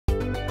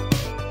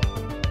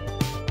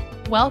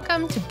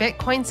Welcome to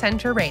Bitcoin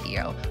Center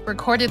Radio,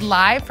 recorded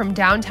live from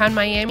downtown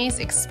Miami's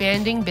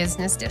expanding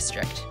business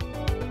district.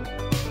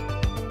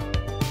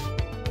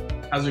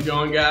 How's it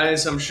going,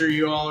 guys? I'm sure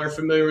you all are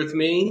familiar with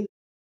me.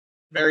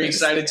 Very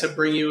excited to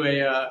bring you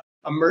a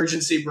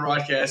emergency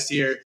broadcast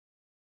here.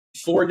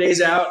 4 days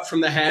out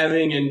from the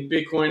halving, and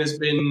Bitcoin has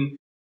been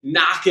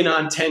knocking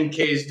on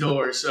 10K's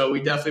door. So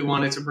we definitely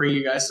wanted to bring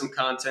you guys some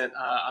content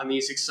on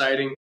these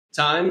exciting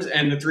times.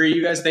 And the three of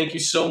you guys, thank you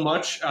so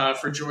much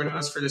for joining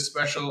us for this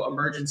special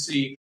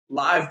emergency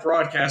live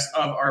broadcast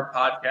of our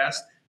podcast.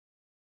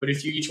 But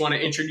if you each want to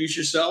introduce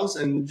yourselves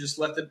and just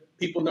let the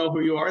people know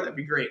who you are, that'd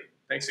be great.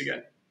 Thanks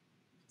again.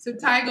 So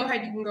Ty, go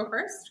ahead. You can go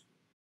first.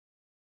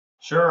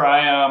 Sure.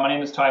 My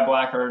name is Ty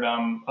Blackard.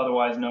 I'm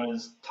otherwise known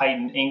as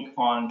Titan Inc.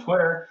 on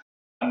Twitter.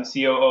 I'm the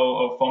COO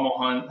of FOMO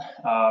Hunt.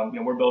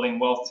 We're building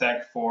wealth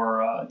tech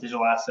for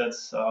digital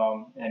assets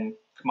and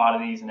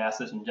commodities and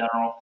assets in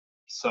general.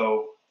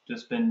 So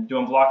just been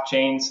doing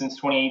blockchain since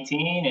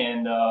 2018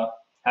 and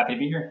happy to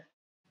be here.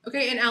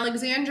 Okay, and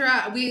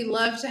Alexandra, we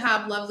love to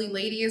have lovely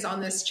ladies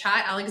on this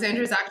chat.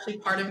 Alexandra is actually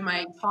part of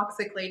my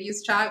Toxic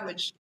Ladies chat,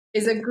 which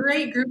is a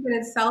great group in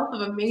itself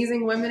of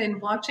amazing women in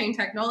blockchain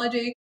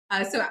technology.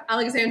 So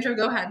Alexandra,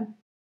 go ahead.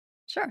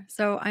 Sure.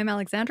 So I'm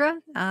Alexandra.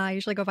 I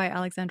usually go by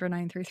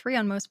Alexandra933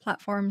 on most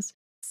platforms.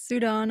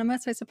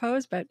 Pseudonymous, I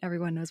suppose, but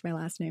everyone knows my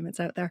last name.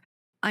 It's out there.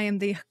 I am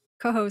the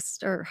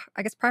co-host, or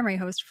I guess primary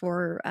host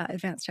for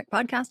Advanced Tech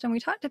Podcast, and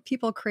we talk to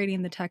people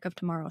creating the tech of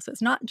tomorrow. So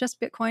it's not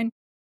just Bitcoin.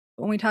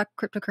 When we talk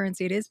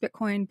cryptocurrency, it is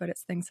Bitcoin, but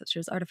it's things such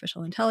as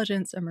artificial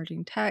intelligence,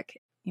 emerging tech,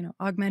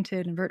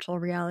 augmented and virtual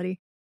reality,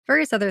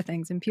 various other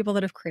things, and people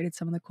that have created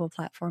some of the cool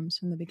platforms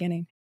from the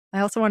beginning.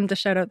 I also wanted to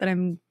shout out that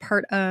I'm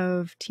part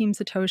of Team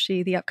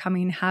Satoshi, the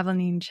upcoming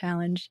Halving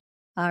challenge,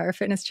 or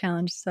fitness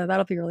challenge. So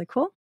that'll be really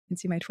cool. You can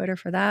see my Twitter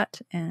for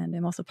that. And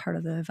I'm also part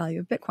of the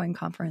Value of Bitcoin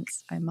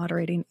conference. I'm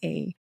moderating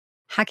a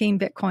Hacking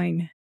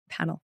Bitcoin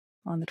panel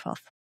on the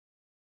 12th.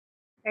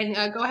 And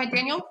go ahead,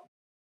 Daniel.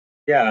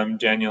 Yeah, I'm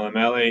Daniel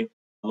Amelli,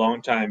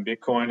 longtime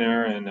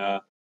Bitcoiner,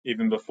 and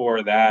even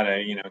before that,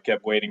 I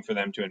kept waiting for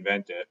them to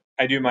invent it.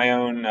 I do my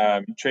own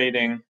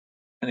trading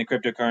in the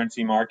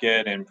cryptocurrency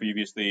market, and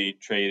previously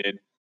traded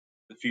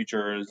the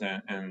futures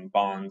and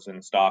bonds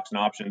and stocks and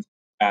options.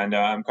 And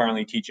I'm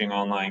currently teaching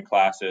online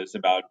classes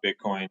about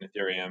Bitcoin,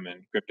 Ethereum,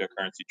 and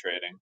cryptocurrency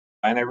trading.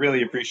 And I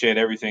really appreciate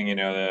everything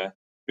the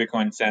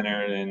Bitcoin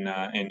Center in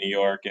New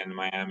York and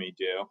Miami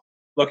do.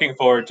 Looking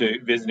forward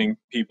to visiting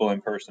people in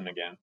person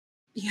again.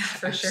 Yeah,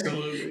 for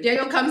Absolutely. sure.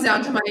 Daniel comes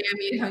down to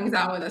Miami and hangs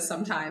out with us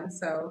sometimes,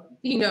 so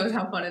he knows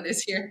how fun it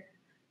is here.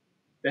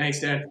 Thanks,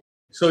 Dan.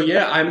 So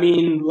yeah, I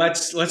mean,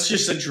 let's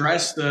just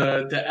address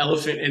the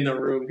elephant in the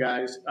room,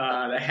 guys.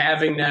 The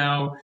halving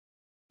now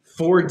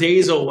 4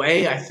 days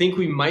away. I think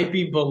we might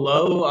be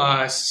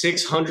below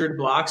 600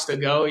 blocks to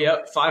go.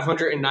 Yep,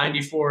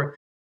 594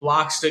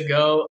 blocks to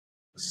go.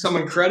 Some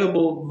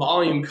incredible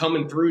volume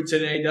coming through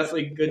today.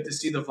 Definitely good to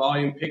see the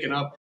volume picking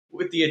up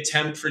with the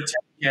attempt for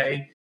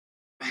 10K.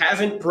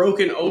 Haven't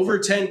broken over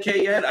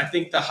 10K yet. I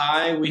think the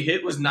high we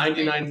hit was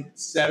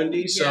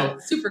 99.70, so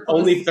super close.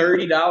 Only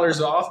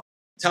 $30 off.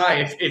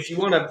 Ty, if you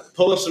want to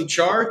pull up some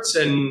charts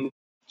and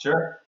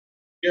Sure.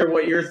 hear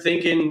what you're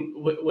thinking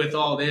with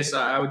all this,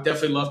 I would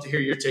definitely love to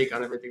hear your take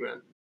on everything,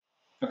 man.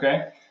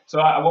 Okay. So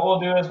what we'll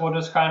do is we'll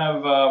just kind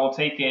of we'll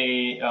take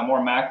a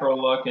more macro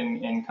look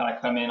and kind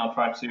of come in. I'll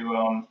try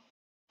to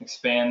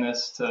expand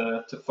this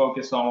to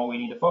focus on what we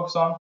need to focus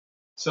on.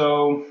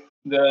 So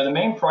the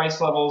main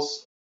price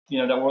levels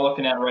that we're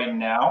looking at right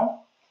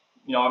now,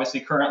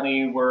 obviously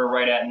currently we're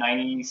right at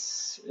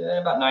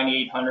about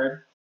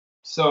 9,800.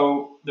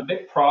 So the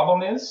big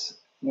problem is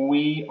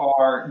we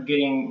are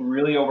getting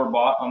really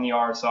overbought on the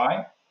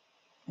RSI.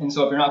 And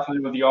so if you're not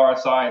familiar with the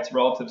RSI, it's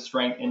Relative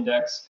Strength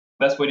Index.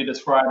 Best way to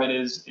describe it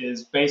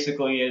is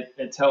basically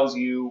it tells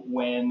you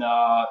when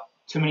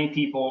too many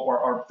people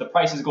or the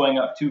price is going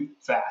up too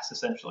fast,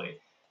 essentially.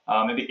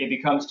 It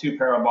becomes too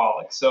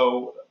parabolic.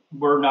 So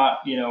we're not,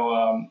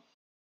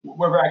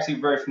 we're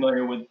actually very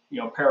familiar with,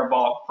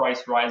 parabolic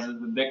price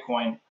rises with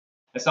Bitcoin.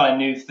 It's not a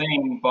new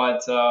thing,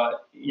 but,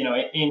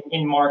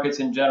 in markets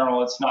in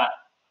general, it's not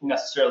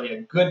necessarily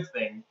a good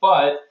thing.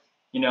 But,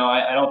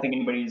 I don't think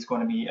anybody's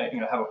going to be,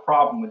 have a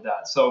problem with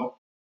that. So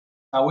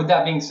with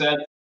that being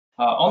said,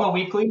 on the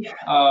weekly,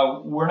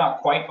 we're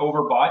not quite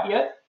overbought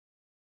yet,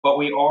 but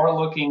we are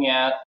looking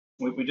at,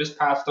 we just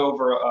passed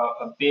over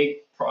a big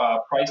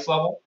price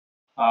level,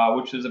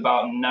 which is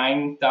about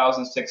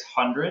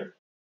 9,600.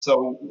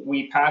 So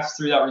we passed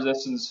through that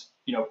resistance,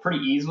 pretty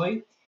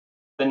easily.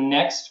 The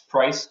next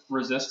price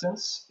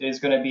resistance is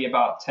going to be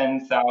about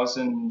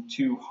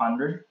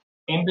 10,200.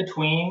 In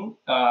between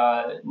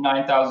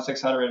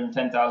 9,600 and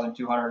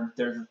 10,200,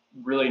 there's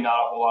really not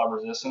a whole lot of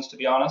resistance, to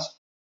be honest,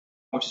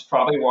 which is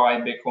probably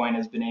why Bitcoin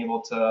has been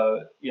able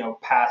to,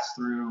 pass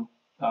through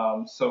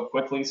so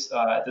quickly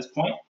at this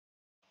point.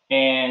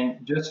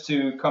 And just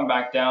to come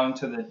back down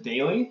to the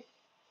daily.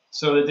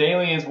 So the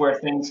daily is where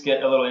things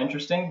get a little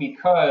interesting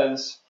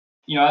because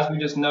as we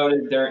just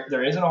noted,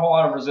 there isn't a whole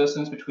lot of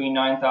resistance between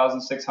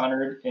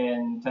 9,600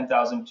 and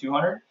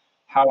 10,200.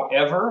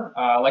 However,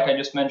 like I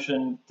just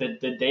mentioned,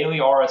 the daily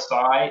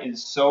RSI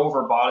is so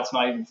overbought, it's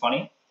not even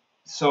funny.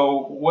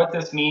 So what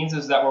this means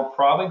is that we're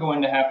probably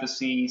going to have to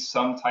see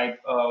some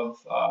type of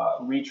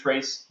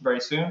retrace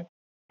very soon.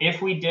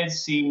 If we did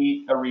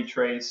see a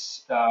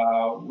retrace,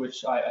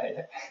 which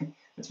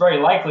it's very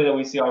likely that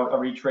we see a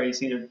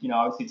retrace either,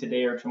 obviously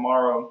today or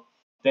tomorrow,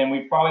 then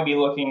we'd probably be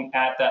looking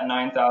at that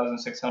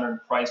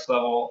 9,600 price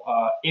level.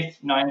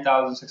 If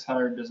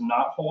 9,600 does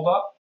not hold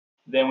up,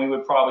 then we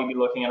would probably be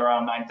looking at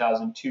around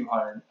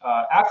 9,200.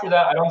 After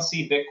that, I don't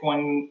see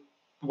Bitcoin.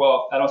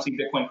 Well, I don't see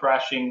Bitcoin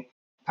crashing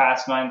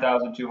past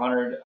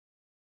 9,200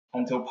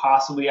 until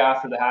possibly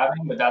after the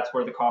halving, but that's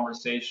where the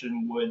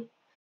conversation would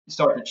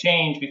start to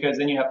change, because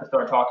then you have to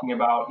start talking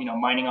about,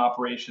 mining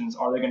operations.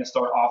 Are they going to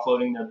start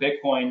offloading their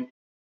Bitcoin?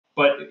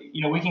 But,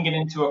 we can get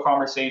into a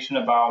conversation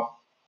about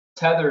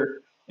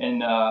Tether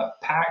and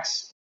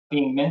packs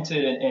being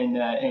minted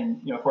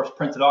and of course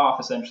printed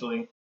off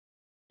essentially,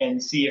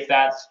 and see if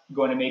that's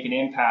going to make an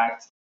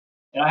impact.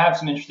 And I have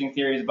some interesting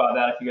theories about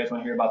that if you guys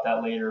want to hear about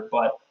that later.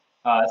 But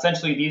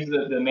essentially, these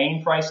are the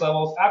main price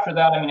levels. After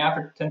that,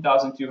 after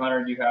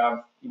 10,200, you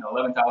have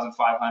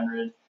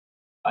 11,500,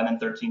 and then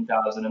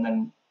 13,000, and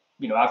then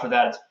after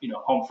that, it's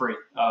home free.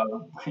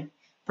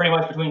 Pretty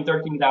much between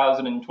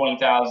 13,000 and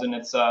 20,000,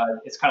 it's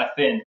kind of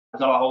thin.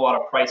 There's not a whole lot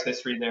of price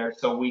history there,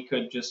 so we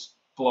could just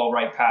blow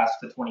right past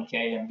the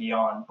 20K and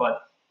beyond.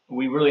 But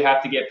we really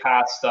have to get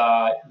past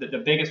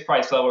the biggest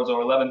price levels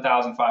are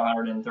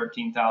 11,500 and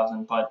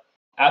 13,000. But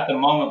at the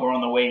moment, we're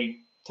on the way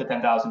to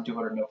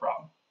 10,200, no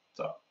problem.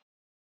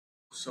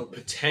 So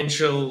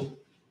potential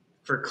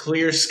for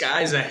clear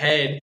skies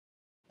ahead.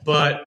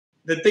 But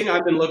the thing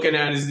I've been looking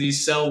at is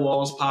these sell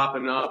walls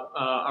popping up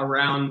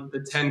around the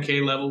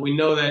 10K level. We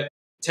know that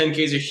 10K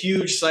is a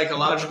huge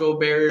psychological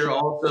barrier.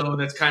 Also,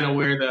 that's kind of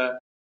where the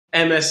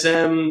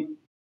MSM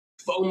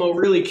FOMO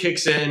really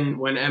kicks in,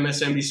 when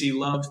MSNBC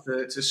loves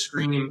to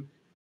scream.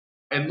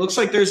 It looks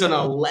like there's an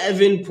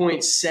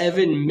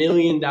 $11.7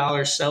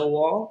 million sell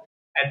wall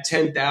at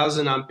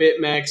 10,000 on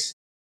BitMEX,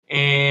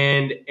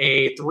 and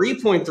a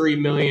 $3.3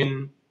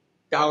 million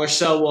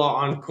sell wall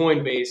on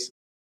Coinbase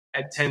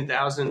at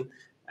 10,000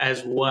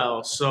 as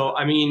well. So,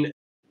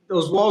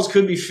 those walls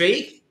could be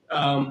fake,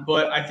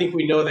 but I think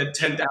we know that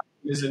 10,000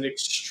 is an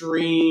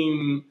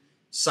extreme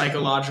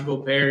psychological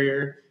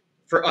barrier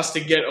for us to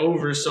get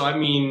over. So,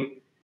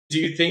 do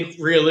you think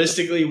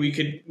realistically we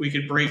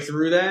could break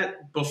through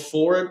that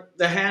before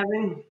the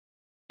halving?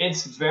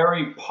 It's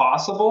very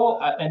possible,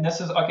 and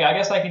this is okay. I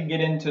guess I could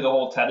get into the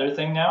whole Tether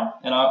thing now,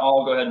 and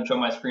I'll go ahead and show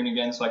my screen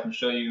again so I can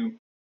show you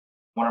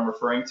what I'm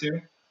referring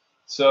to.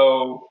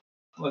 So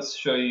let's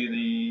show you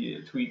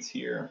the tweets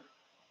here.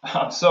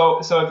 So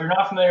if you're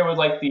not familiar with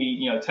like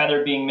the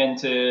Tether being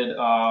minted,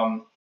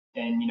 and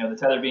the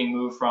Tether being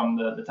moved from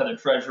the Tether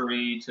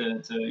treasury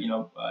to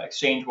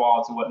exchange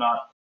wallets and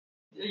whatnot.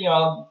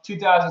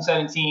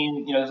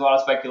 2017, there's a lot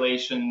of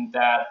speculation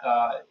that,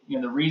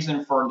 the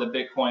reason for the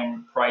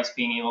Bitcoin price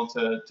being able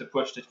to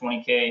push to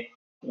 20K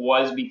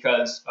was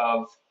because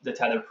of the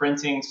Tether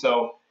printing.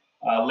 So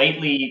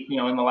lately,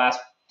 in the last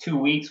 2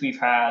 weeks, we've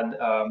had,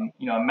 a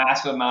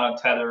massive amount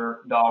of Tether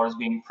dollars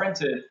being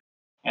printed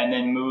and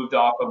then moved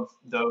off of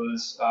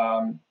those,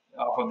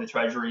 off of the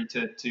treasury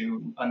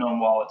to unknown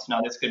wallets.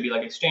 Now, this could be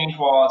like exchange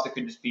wallets. It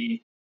could just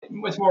be,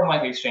 it's more than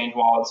likely exchange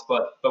wallets,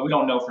 but we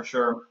don't know for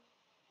sure,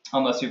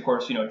 unless you, of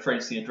course,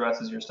 trace the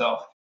addresses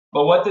yourself.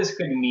 But what this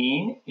could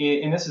mean,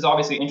 and this is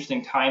obviously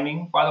interesting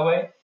timing, by the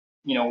way,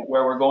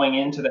 where we're going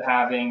into the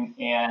halving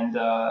and,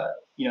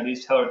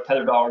 these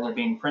Tether dollars are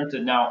being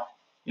printed. Now,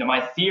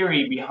 my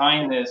theory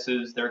behind this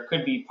is there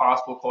could be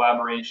possible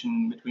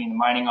collaboration between the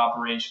mining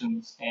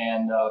operations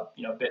and,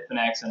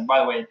 Bitfinex. And by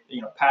the way,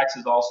 Pax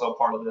is also a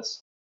part of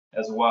this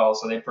as well.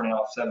 So they printed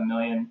off 7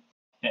 million.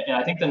 And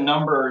I think the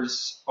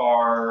numbers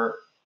are,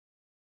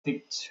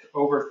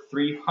 over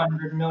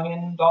 $300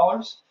 million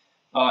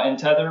in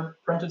Tether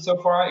printed so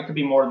far. It could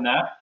be more than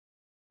that.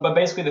 But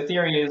basically, the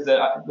theory is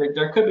that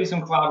there could be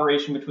some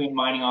collaboration between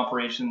mining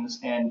operations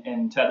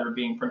and Tether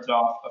being printed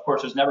off. Of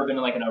course, there's never been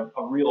like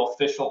a real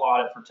official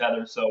audit for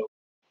Tether. So,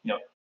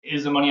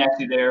 is the money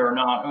actually there or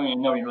not?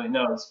 Nobody really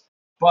knows.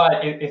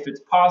 But if it's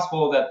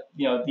possible that,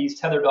 these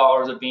Tether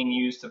dollars are being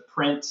used to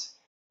print,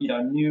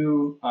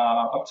 to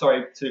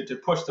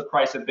push the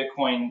price of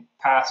Bitcoin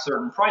past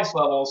certain price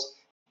levels,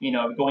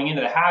 going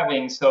into the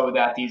halving, so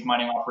that these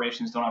mining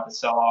operations don't have to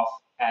sell off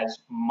as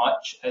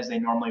much as they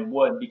normally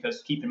would,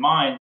 because keep in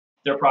mind,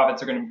 their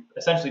profits are going to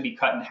essentially be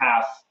cut in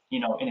half,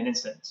 in an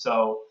instant.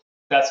 So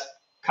that's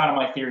kind of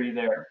my theory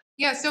there.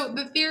 Yeah, so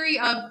the theory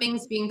of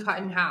things being cut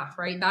in half,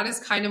 right? That is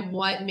kind of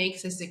what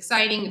makes this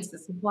exciting. It's the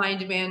supply and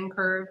demand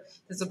curve.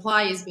 The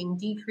supply is being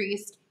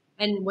decreased.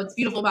 And what's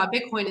beautiful about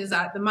Bitcoin is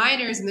that the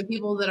miners and the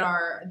people that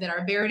are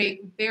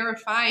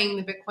verifying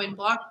the Bitcoin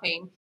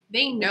blockchain,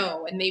 they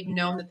know, and they've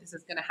known that this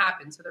is going to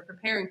happen, so they're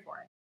preparing for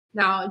it.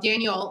 Now,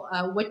 Daniel,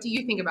 what do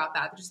you think about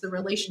that? Just the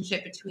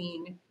relationship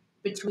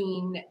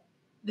between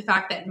the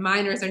fact that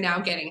miners are now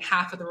getting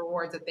half of the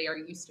rewards that they are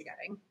used to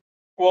getting?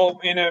 Well,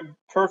 in a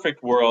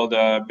perfect world,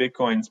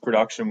 Bitcoin's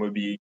production would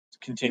be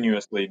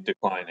continuously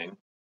declining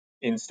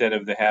instead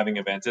of the halving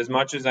events. As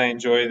much as I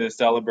enjoy the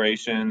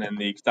celebration and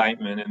the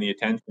excitement and the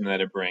attention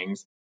that it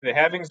brings, the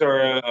halvings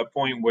are a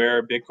point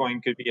where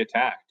Bitcoin could be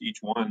attacked. Each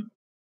one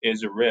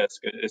is a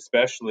risk,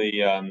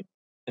 especially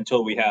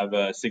until we have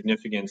a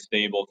significant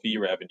stable fee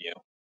revenue.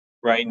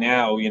 Right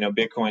now,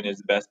 Bitcoin is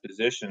the best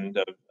positioned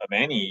of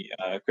any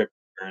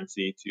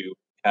cryptocurrency to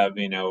have,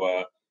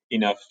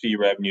 enough fee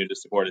revenue to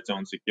support its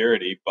own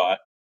security, but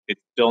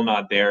it's still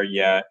not there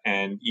yet.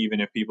 And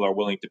even if people are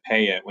willing to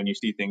pay it, when you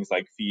see things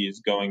like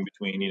fees going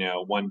between,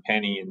 1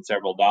 penny and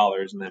several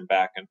dollars and then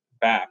back and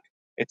back,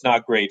 it's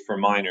not great for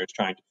miners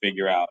trying to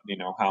figure out,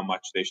 how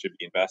much they should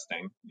be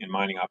investing in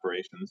mining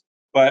operations.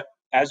 But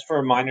as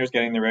for miners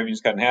getting their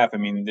revenues cut in half, I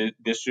mean,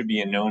 this should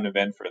be a known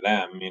event for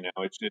them.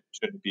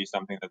 Shouldn't be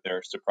something that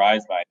they're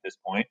surprised by at this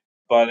point.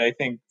 But I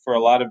think for a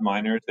lot of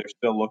miners, they're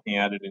still looking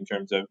at it in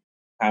terms of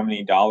how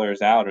many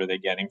dollars out are they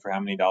getting for how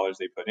many dollars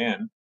they put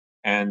in.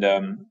 And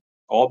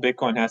all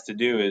Bitcoin has to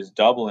do is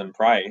double in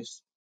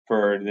price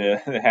for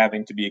the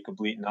having to be a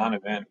complete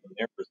non-event from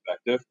their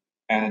perspective.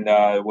 And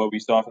what we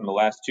saw from the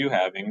last two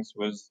halvings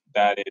was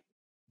that it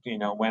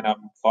went up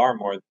far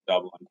more than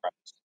double in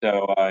price.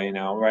 So,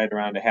 right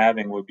around a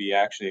halving would be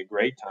actually a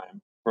great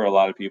time for a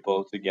lot of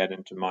people to get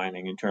into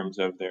mining in terms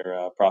of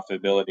their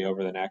profitability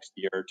over the next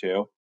year or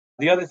two.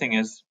 The other thing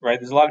is, right,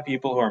 there's a lot of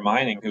people who are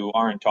mining who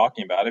aren't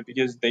talking about it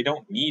because they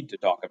don't need to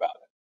talk about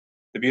it.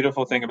 The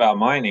beautiful thing about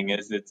mining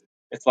is it's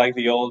like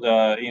the old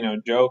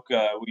joke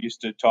we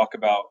used to talk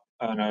about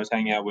when I was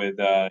hanging out with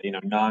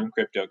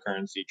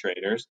non-cryptocurrency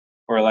traders.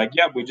 Where like,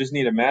 yep, we just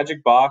need a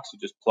magic box. You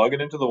just plug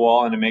it into the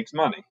wall and it makes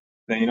money.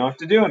 Then you don't have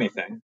to do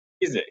anything.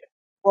 Easy.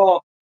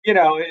 Well,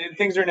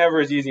 things are never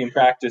as easy in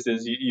practice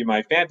as you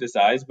might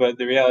fantasize. But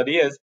the reality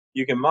is,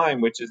 you can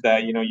mine, which is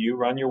that you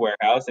run your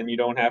warehouse and you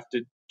don't have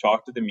to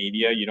talk to the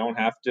media. You don't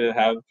have to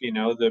have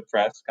the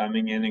press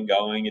coming in and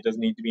going. It doesn't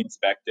need to be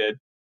inspected.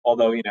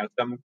 Although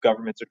some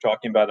governments are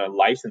talking about a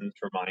license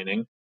for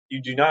mining.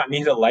 You do not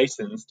need a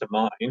license to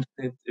mine.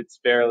 It's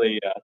fairly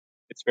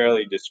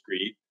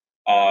discreet.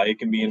 It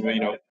can be in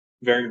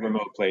very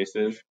remote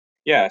places.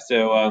 Yeah,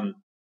 so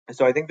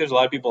I think there's a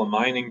lot of people in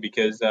mining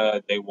because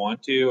they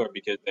want to, or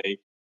because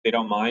they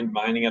don't mind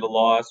mining at a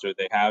loss, or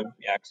they have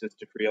access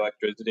to free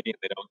electricity and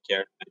they don't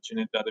care to mention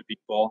it to other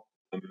people,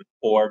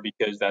 or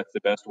because that's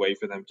the best way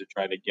for them to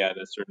try to get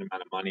a certain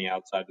amount of money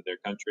outside of their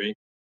country.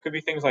 Could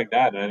be things like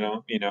that. And I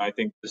know, I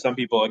think there's some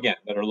people again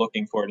that are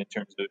looking for it in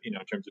terms of, in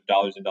terms of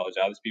dollars and dollars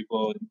out. There's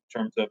people in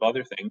terms of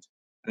other things.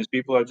 And there's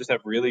people who just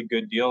have really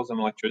good deals on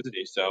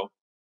electricity. So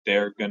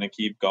they're going to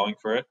keep going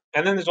for it.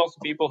 And then there's also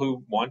people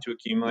who want to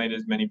accumulate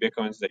as many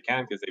Bitcoins as they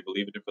can because they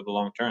believe in it for the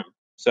long term.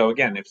 So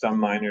again, if some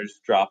miners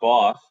drop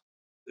off,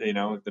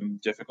 the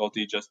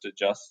difficulty just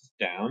adjusts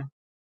down.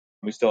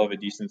 We still have a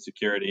decent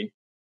security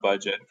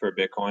budget for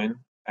Bitcoin,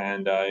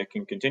 and it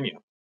can continue.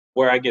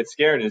 Where I get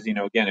scared is,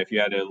 again, if you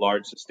had a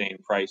large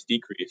sustained price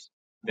decrease,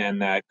 then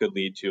that could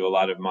lead to a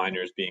lot of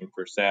miners being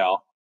for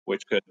sale,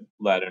 which could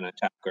let an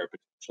attacker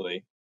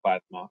potentially buy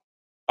them off.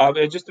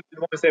 Just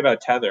want to say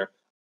about Tether.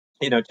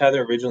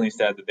 Tether originally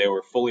said that they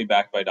were fully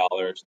backed by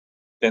dollars.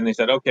 Then they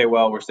said, okay,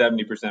 well, we're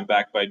 70%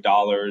 backed by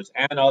dollars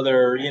and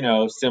other,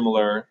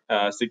 similar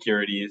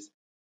securities.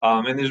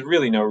 And there's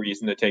really no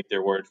reason to take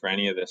their word for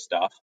any of this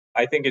stuff.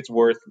 I think it's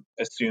worth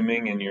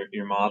assuming in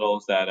your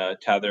models that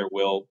Tether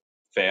will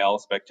fail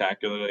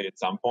spectacularly at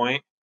some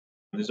point.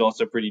 There's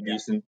also a pretty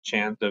decent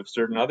chance of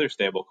certain other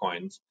stable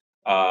coins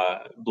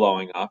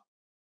blowing up.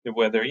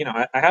 Whether,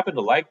 I happen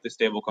to like the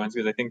stable coins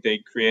because I think they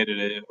created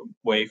a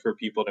way for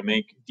people to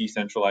make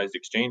decentralized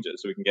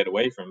exchanges so we can get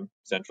away from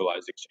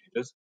centralized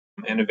exchanges.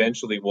 And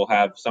eventually we'll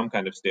have some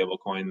kind of stable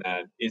coin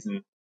that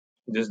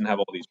doesn't have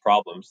all these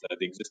problems that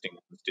the existing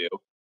ones do.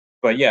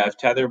 But yeah, if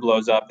Tether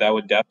blows up, that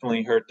would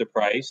definitely hurt the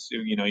price.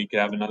 You could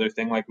have another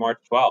thing like March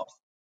 12th.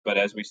 But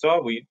as we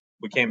saw, we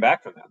came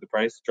back from that. The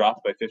price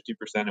dropped by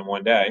 50% in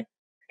one day,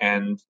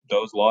 and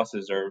those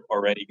losses are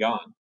already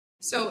gone.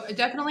 So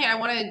definitely, I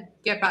want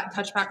to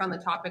touch back on the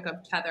topic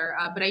of Tether,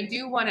 but I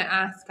do want to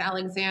ask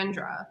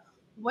Alexandra,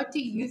 what do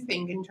you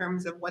think in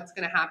terms of what's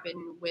going to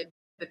happen with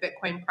the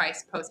Bitcoin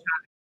price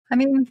post-halving? I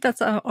mean,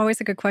 that's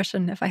always a good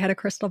question if I had a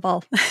crystal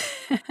ball.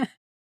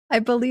 I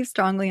believe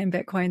strongly in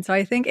Bitcoin, so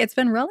I think it's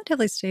been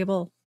relatively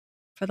stable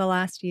for the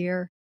last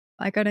year.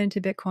 I got into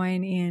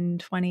Bitcoin in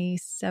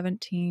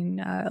 2017,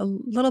 a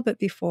little bit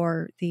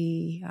before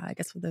I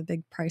guess with the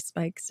big price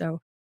spike,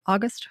 so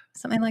August,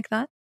 something like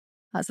that.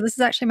 So this is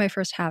actually my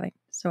first halving,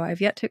 so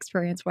I've yet to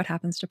experience what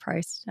happens to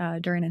price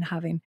during a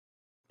halving.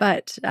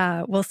 But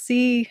we'll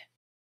see.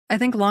 I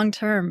think long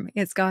term,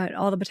 it's got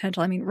all the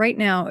potential. I mean, right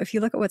now, if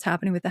you look at what's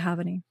happening with the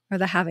halving,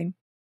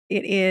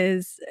 it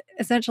is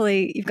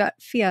essentially you've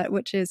got fiat,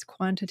 which is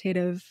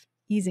quantitative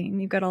easing.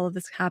 You've got all of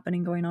this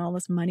happening going on, all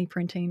this money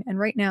printing. And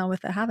right now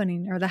with the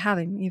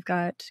halving, you've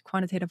got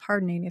quantitative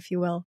hardening, if you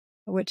will,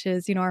 which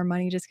is, our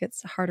money just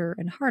gets harder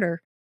and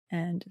harder.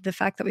 And the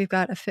fact that we've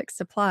got a fixed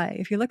supply,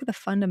 if you look at the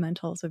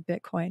fundamentals of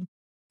Bitcoin,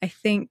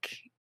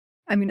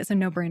 I mean, it's a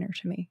no-brainer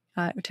to me.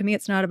 To me,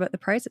 it's not about the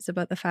price. It's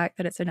about the fact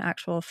that it's an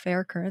actual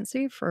fair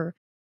currency for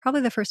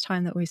probably the first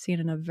time that we've seen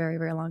in a very,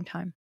 very long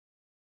time.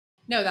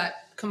 No,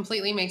 that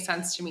completely makes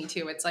sense to me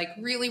too. It's like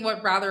really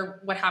what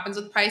happens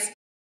with price.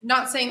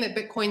 Not saying that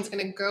Bitcoin's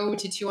going to go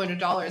to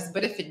 $200,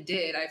 but if it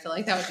did, I feel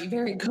like that would be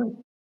very good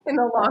in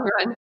the long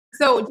run.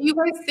 So do you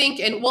guys think,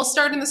 and we'll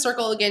start in the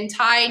circle again,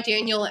 Ty,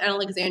 Daniel, and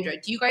Alexandra,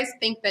 do you guys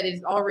think that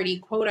it's already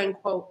quote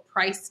unquote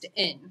priced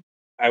in?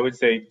 I would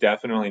say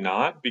definitely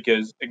not,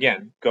 because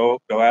again, go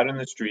out in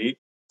the street,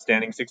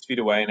 standing 6 feet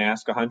away, and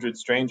ask 100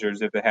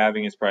 strangers if the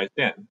halving is priced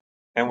in,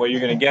 and what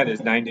you're going to get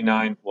is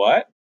 99.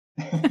 What?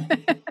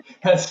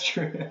 That's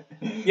true.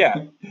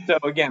 Yeah. So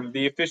again,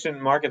 the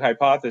efficient market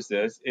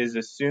hypothesis is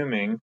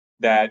assuming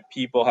that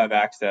people have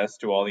access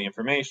to all the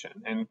information,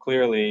 and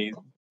clearly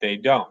they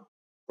don't,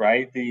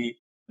 right? The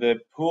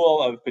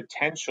pool of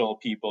potential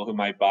people who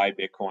might buy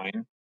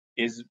Bitcoin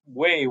is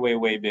way, way,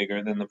 way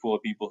bigger than the pool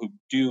of people who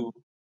do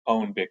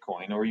own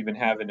Bitcoin or even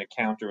have an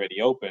account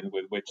already open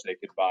with which they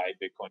could buy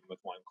Bitcoin with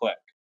one click.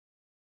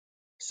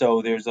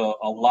 So there's a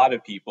lot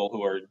of people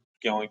who are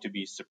going to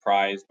be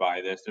surprised by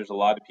this. There's a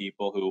lot of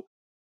people who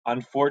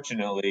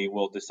unfortunately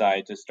will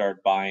decide to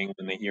start buying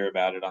when they hear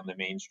about it on the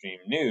mainstream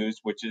news,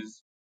 which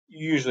is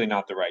usually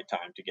not the right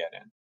time to get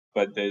in.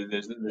 But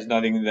there's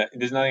nothing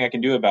I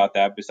can do about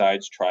that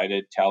besides try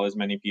to tell as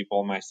many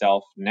people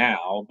myself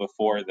now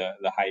before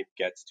the hype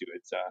gets to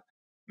its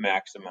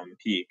maximum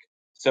peak.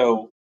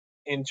 So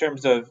in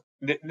terms of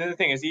the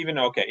thing is, even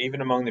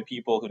among the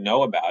people who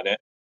know about it,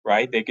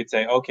 right? They could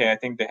say, okay, I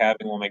think the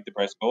halving will make the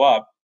price go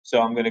up,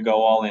 so I'm going to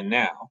go all in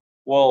now.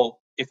 Well,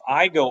 if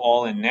I go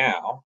all in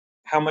now,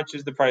 how much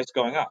is the price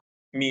going up?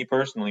 Me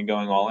personally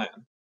going all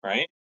in,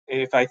 right?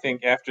 If I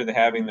think after the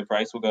halving the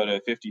price will go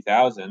to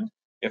 50,000,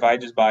 if I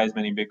just buy as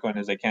many Bitcoin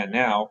as I can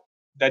now,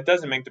 that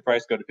doesn't make the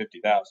price go to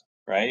 50,000,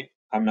 right?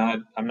 I'm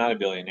not a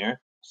billionaire,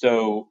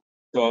 so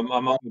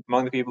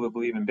among the people who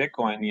believe in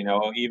Bitcoin,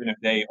 even if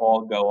they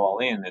all go all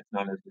in, it's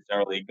not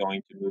necessarily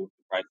going to move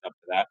the price up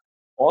to that.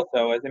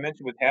 Also, as I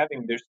mentioned with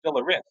halving, there's still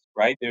a risk,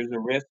 right? There's a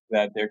risk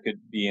that there could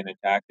be an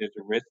attack. There's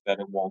a risk that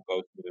it won't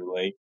go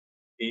smoothly.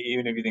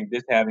 Even if you think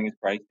this halving is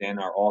priced in,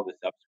 are all the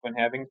subsequent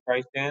halvings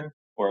priced in?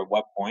 Or at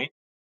what point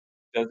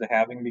does the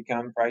halving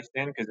become priced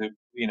in? Because they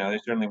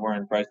certainly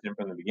weren't priced in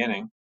from the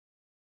beginning.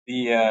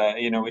 We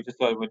just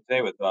would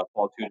say with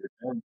Paul Tudor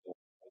Jones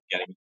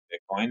getting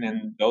Bitcoin,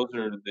 and those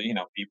are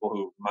the people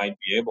who might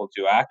be able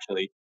to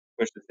actually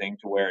push the thing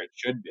to where it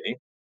should be.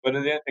 But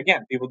then,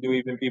 again, people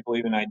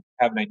even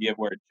have an idea of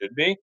where it should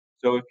be.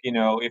 So if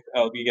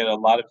you get a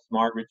lot of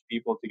smart, rich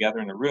people together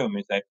in a room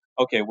and say,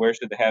 okay, where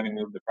should the halving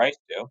move the price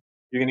to?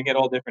 You're going to get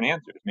all different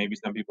answers. Maybe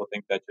some people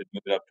think that should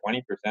move it up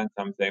 20%.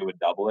 Some say it would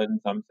double it, and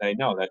some say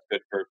no, that's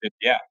good for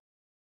 50x.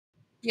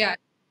 Yeah,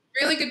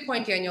 really good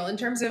point, Daniel. In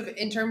terms of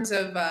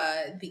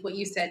what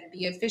you said,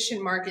 the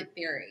efficient market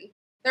theory.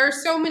 There are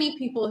so many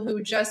people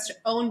who just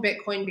own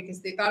Bitcoin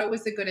because they thought it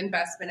was a good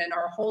investment and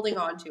are holding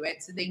on to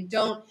it. So they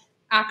don't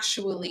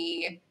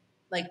actually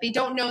they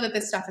don't know that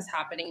this stuff is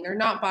happening. They're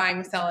not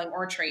buying, selling,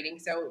 or trading.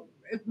 So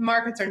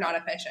markets are not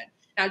efficient.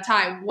 Now,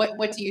 Ty,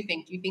 what do you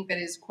think? Do you think that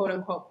is quote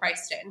unquote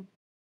priced in?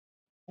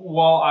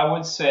 Well, I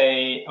would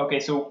say, okay,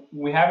 so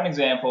we have an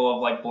example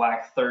of like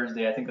Black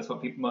Thursday. I think that's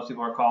what most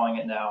people are calling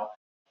it now,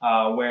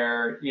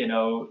 where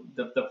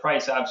the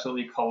price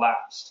absolutely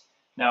collapsed.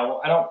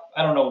 Now, I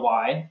don't know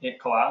why it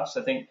collapsed.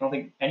 I don't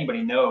think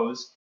anybody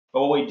knows.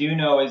 But what we do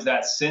know is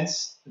that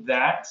since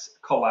that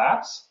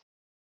collapse,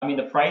 I mean,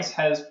 the price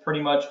has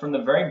pretty much from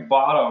the very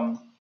bottom,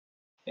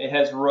 it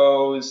has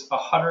rose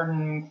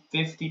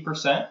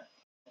 150%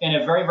 in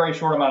a very, very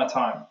short amount of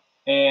time.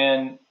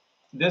 And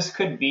this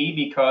could be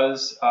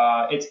because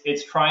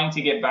it's trying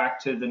to get back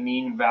to the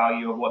mean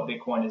value of what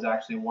Bitcoin is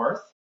actually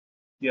worth.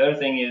 The other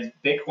thing is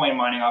Bitcoin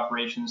mining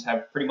operations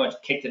have pretty much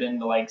kicked it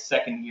into like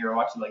second gear,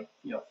 or actually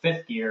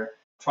fifth gear,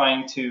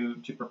 trying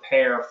to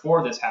prepare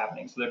for this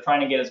happening. So they're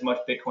trying to get as much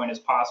Bitcoin as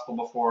possible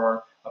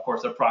before, of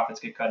course, their profits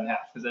get cut in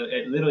half, because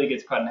it literally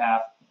gets cut in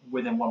half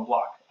within one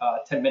block,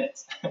 10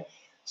 minutes.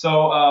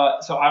 So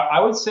I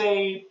would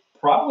say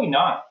probably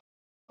not.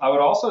 I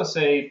would also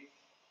say,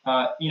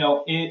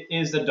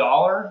 is the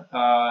dollar,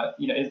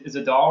 is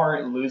the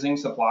dollar losing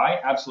supply?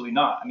 Absolutely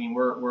not. I mean,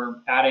 we're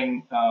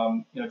adding,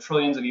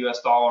 trillions of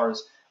US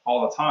dollars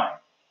all the time.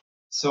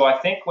 So I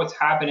think what's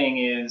happening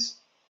is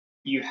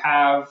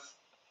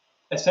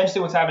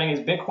essentially what's happening is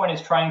Bitcoin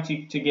is trying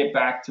to get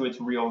back to its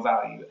real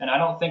value. And I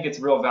don't think its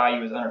real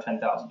value is under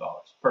 $10,000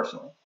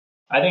 personally.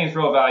 I think its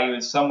real value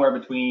is somewhere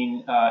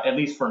between, at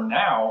least for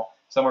now,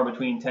 somewhere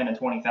between $10,000 and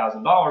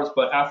 $20,000.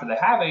 But after the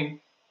halving,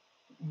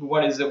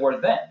 what is it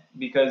worth then?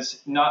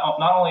 Because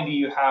not only do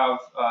you have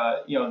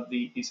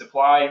the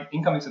supply,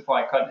 incoming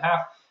supply cut in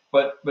half,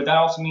 but that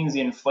also means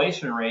the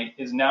inflation rate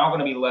is now going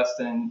to be less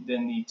than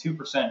the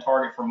 2%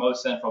 target for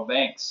most central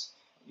banks,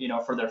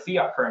 for their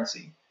fiat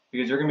currency,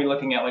 because you're going to be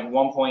looking at like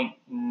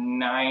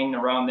 1.9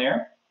 around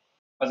there.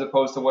 as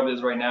opposed to what it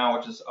is right now,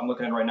 which is I'm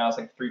looking at right now, it's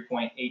like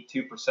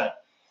 3.82%.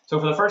 So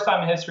for the first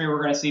time in history,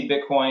 we're going to see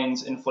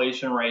Bitcoin's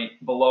inflation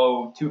rate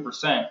below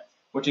 2%,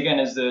 which again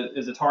is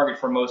the target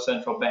for most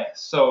central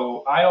banks.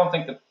 So I don't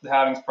think the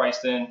halving's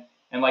priced in.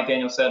 And like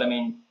Daniel said, I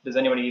mean, does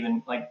anybody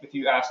even, like, if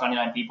you ask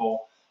 99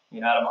 people,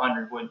 out of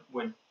 100,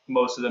 would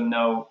most of them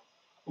know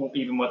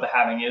even what the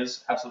halving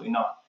is? Absolutely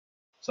not.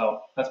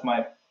 So that's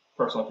my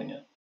personal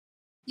opinion.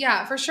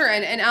 Yeah, for sure.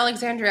 And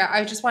Alexandra,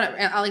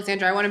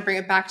 I want to bring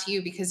it back to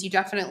you because you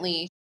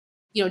definitely,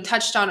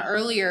 touched on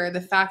earlier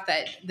the fact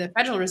that the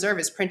Federal Reserve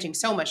is printing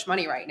so much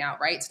money right now,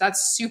 right? So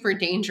that's super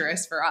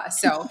dangerous for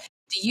us. So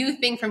do you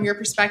think from your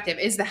perspective,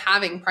 is the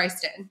halving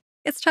priced in?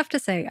 It's tough to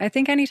say. I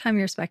think anytime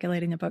you're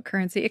speculating about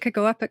currency, it could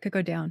go up, it could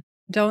go down.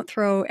 Don't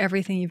throw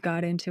everything you've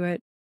got into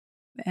it.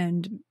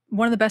 And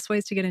one of the best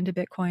ways to get into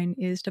Bitcoin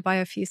is to buy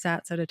a few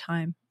sats at a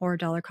time or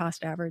dollar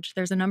cost average.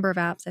 There's a number of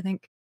apps. I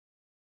think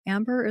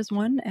Amber is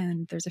one,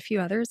 and there's a few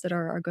others that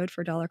are good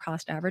for dollar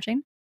cost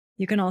averaging.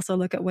 You can also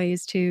look at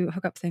ways to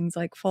hook up things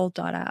like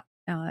Fold.app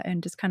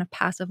and just kind of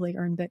passively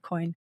earn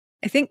Bitcoin.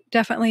 I think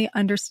definitely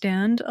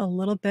understand a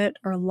little bit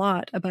or a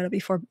lot about it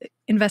before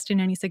investing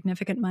any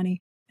significant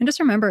money. And just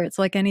remember, it's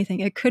like anything.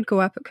 It could go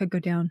up, it could go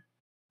down.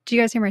 Do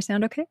you guys hear my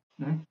sound okay?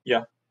 Mm-hmm.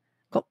 Yeah.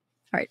 Cool.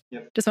 All right.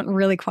 Yep. Just went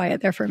really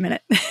quiet there for a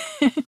minute.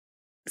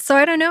 So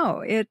I don't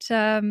know.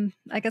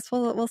 I guess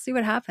we'll see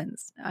what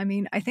happens. I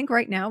mean, I think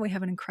right now we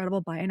have an incredible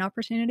buy-in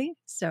opportunity.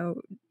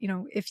 So,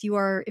 if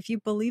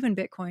you believe in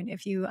Bitcoin,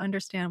 if you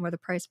understand where the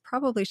price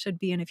probably should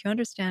be, and if you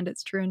understand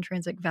its true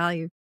intrinsic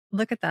value,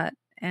 look at that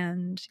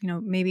and,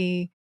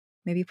 maybe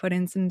put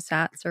in some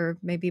sats or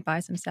maybe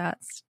buy some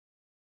sats,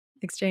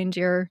 exchange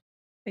your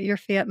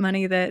fiat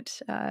money that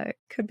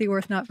could be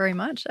worth not very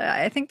much.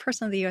 I think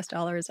personally the US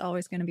dollar is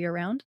always going to be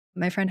around.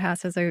 My friend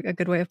Haas has a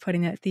good way of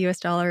putting it. The US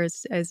dollar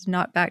is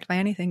not backed by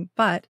anything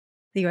but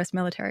the US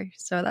military.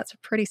 So that's a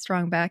pretty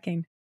strong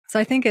backing. So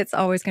I think it's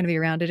always going to be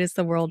around. It is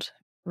the world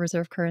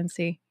reserve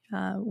currency.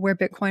 Where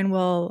Bitcoin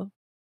will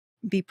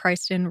be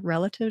priced in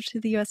relative to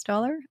the US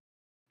dollar,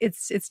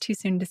 it's too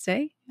soon to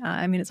say.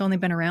 I mean, it's only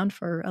been around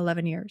for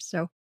 11 years.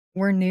 So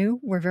we're new.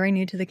 We're very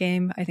new to the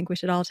game. I think we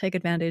should all take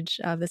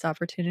advantage of this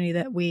opportunity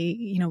that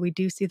we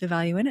do see the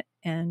value in it.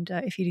 And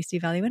if you do see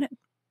value in it,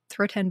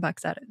 throw $10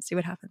 at it and see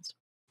what happens.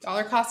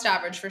 Dollar cost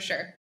average for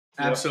sure.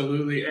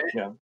 Absolutely.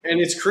 Yeah. And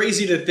it's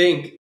crazy to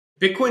think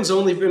Bitcoin's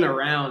only been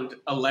around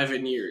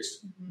 11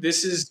 years.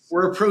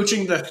 We're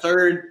approaching the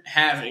third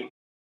halving.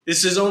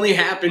 This has only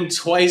happened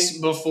twice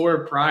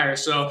before prior.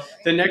 So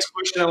the next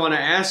question I want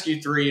to ask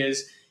you three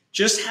is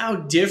just how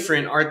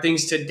different are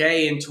things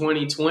today in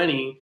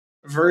 2020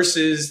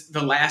 versus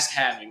the last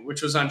halving,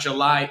 which was on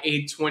July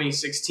 8th,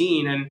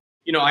 2016. And,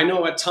 I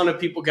know a ton of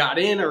people got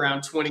in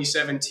around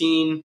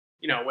 2017,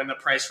 when the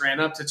price ran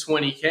up to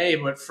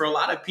 20K. But for a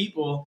lot of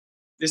people,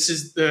 this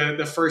is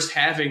the first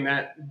halving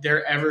that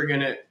they're ever going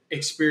to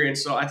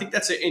experience. So I think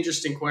that's an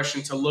interesting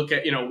question to look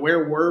at,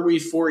 where were we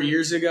 4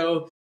 years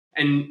ago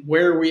and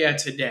where are we at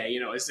today?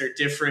 Is there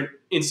different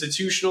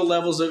institutional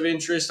levels of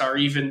interest? Are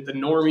even the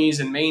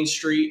normies and Main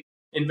Street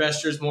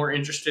investors more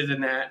interested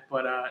in that?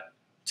 But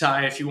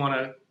Ty, if you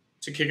want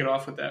to kick it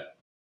off with that.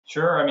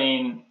 Sure. I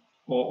mean,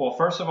 well,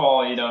 first of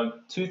all,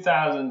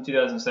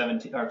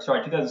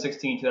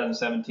 2016,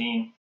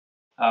 2017,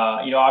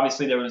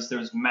 obviously there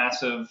was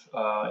massive,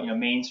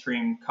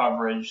 mainstream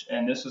coverage,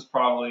 and this was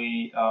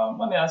probably,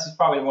 this is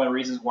probably one of the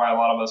reasons why a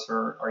lot of us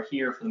are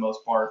here for the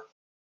most part.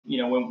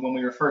 When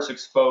we were first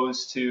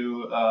exposed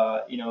to,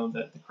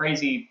 the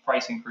crazy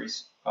price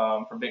increase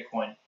for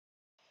Bitcoin,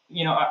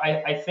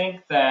 I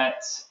think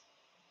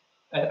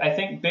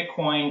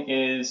Bitcoin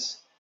is,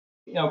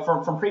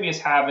 from previous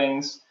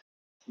halvings,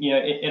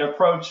 it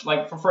approached,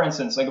 like, for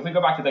instance, like if we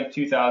go back to like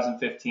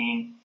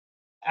 2015,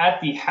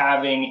 at the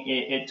halving,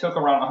 it took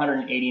around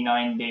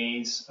 189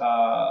 days,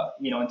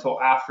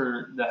 until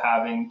after the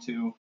halving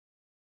to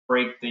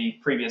break the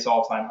previous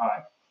all-time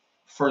high.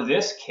 For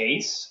this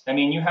case, I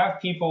mean, you have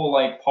people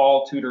like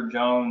Paul Tudor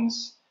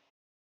Jones,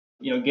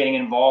 getting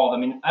involved. I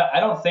mean, I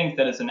don't think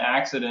that it's an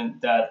accident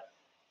that,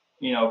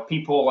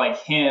 people like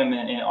him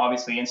and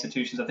obviously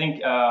institutions. I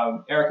think,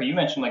 Erica, you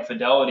mentioned like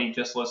Fidelity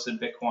just listed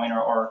Bitcoin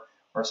or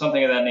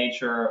something of that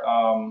nature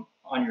on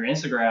your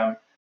Instagram.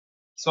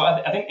 So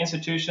I think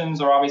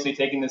institutions are obviously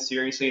taking this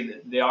seriously.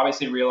 They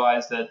obviously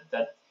realize that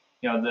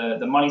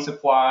the money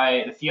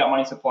supply, the fiat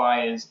money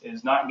supply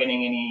is not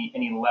getting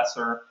any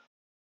lesser.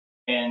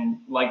 And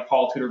like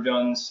Paul Tudor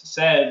Jones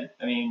said,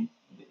 I mean,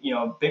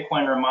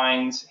 Bitcoin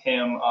reminds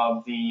him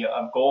of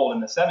gold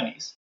in the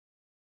 70s.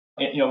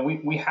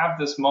 We have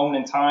this moment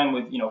in time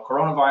with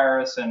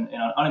coronavirus and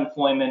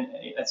unemployment,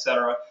 et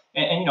cetera.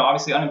 And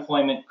obviously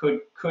unemployment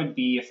could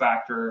be a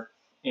factor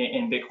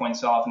in Bitcoin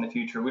sell-off in the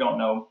future. We don't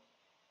know.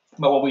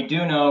 But what we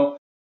do know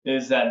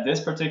is that this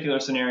particular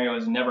scenario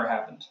has never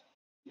happened.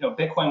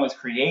 Bitcoin was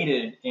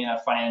created in a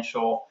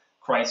financial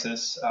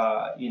crisis,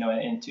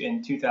 in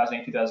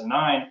 2008,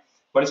 2009,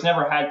 but it's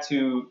never had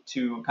to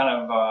kind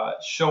of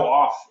show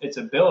off its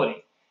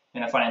ability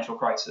in a financial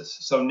crisis.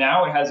 So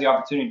now it has the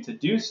opportunity to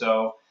do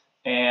so,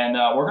 And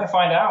we're going to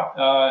find out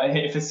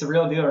if it's the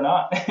real deal or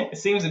not. It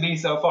seems to be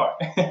so far.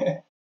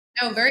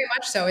 No, very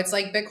much so. It's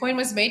like Bitcoin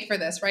was made for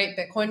this, right?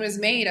 Bitcoin was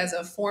made as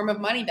a form of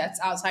money that's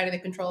outside of the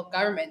control of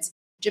governments.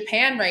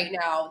 Japan right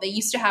now, they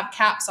used to have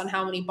caps on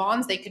how many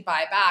bonds they could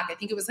buy back. I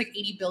think it was like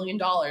 $80 billion.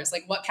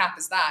 Like, what cap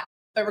is that?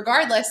 But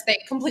regardless, they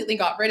completely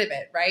got rid of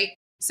it, right?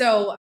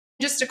 So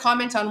just to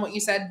comment on what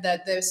you said,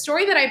 the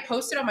story that I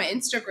posted on my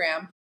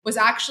Instagram was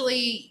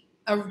actually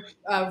a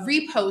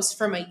repost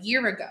from a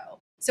year ago.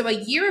 So a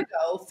year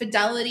ago,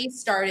 Fidelity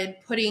started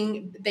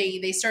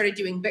they started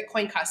doing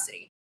Bitcoin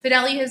custody.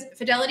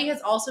 Fidelity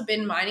has also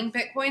been mining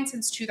Bitcoin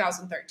since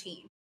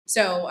 2013.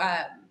 So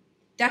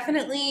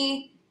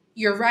definitely,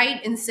 you're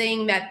right in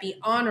saying that the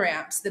on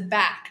ramps, the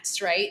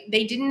backs, right?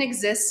 They didn't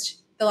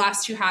exist the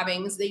last two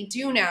halvings. They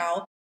do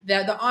now.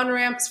 The on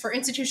ramps for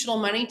institutional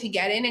money to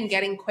get in and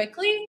get in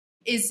quickly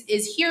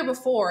is here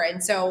before,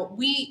 and so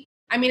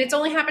I mean, it's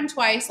only happened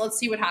twice. Let's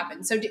see what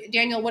happens. So,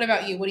 Daniel, what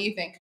about you? What do you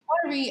think? Why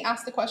don't we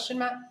ask the question,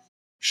 Matt?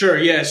 Sure,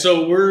 yeah.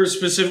 So we're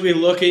specifically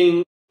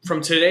looking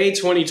from today,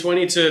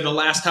 2020, to the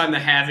last time the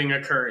halving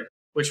occurred,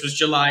 which was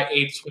July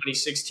 8th,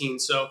 2016.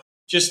 So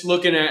just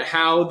looking at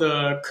how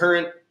the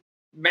current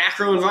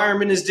macro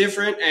environment is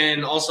different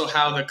and also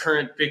how the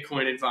current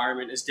Bitcoin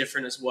environment is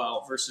different as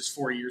well versus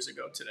 4 years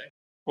ago today.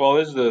 Well,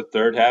 this is the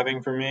third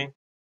halving for me,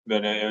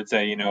 but I would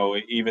say,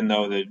 even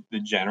though the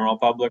general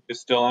public is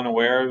still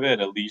unaware of it,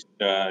 at least,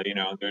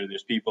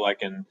 there's people I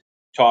can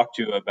talk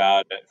to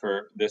about it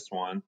for this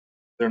one.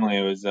 Certainly,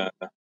 it was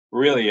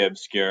really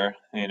obscure,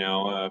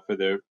 for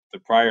the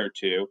prior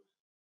two.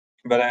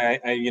 But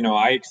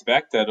I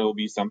expect that it'll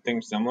be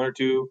something similar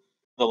to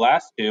the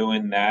last two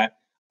in that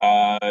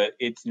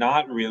it's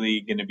not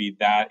really going to be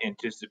that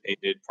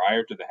anticipated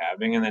prior to the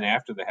halving, and then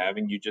after the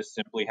halving, you just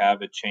simply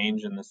have a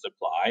change in the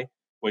supply,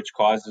 which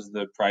causes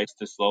the price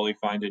to slowly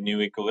find a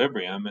new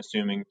equilibrium,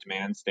 assuming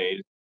demand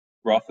stays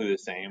roughly the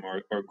same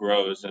or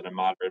grows at a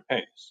moderate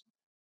pace.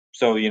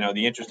 So,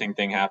 the interesting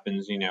thing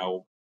happens,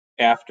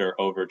 after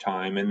over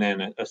time, and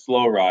then a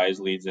slow rise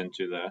leads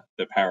into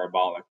the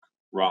parabolic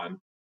run.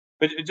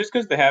 But just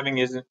because the halving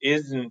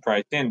isn't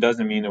priced in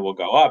doesn't mean it will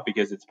go up,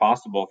 because it's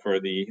possible for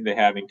the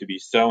halving to be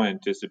so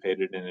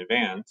anticipated in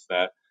advance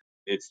that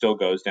it still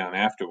goes down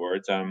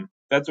afterwards.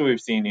 That's what we've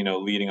seen,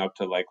 leading up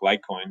to like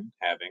Litecoin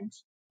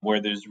halvings,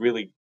 where there's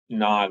really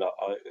not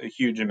a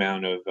huge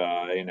amount of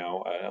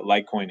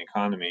Litecoin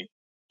economy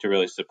to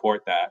really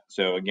support that.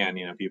 So again,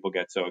 people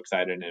get so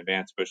excited in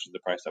advance, pushes the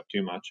price up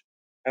too much.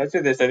 I'd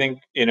say this: I think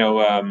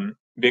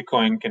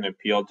Bitcoin can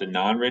appeal to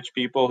non-rich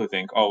people who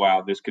think, "Oh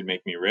wow, this could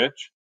make me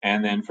rich,"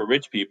 and then for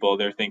rich people,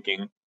 they're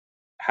thinking,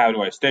 "How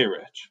do I stay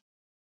rich?"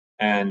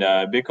 And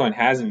Bitcoin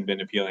hasn't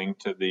been appealing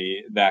to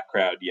that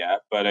crowd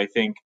yet, but I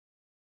think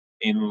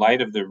in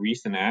light of the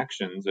recent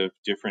actions of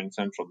different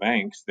central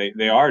banks,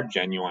 they are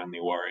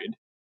genuinely worried.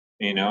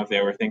 If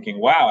they were thinking,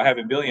 "Wow, I have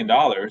 $1 billion,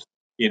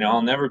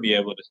 I'll never be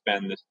able to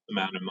spend this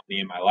amount of money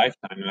in my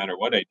lifetime, no matter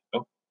what I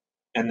do."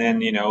 And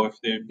then, if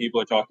the people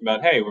are talking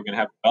about, "Hey, we're going to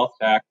have a wealth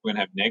tax, we're going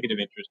to have negative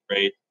interest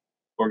rates,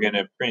 we're going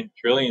to print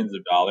trillions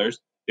of dollars,"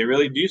 they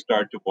really do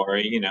start to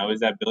worry, is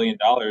that $1 billion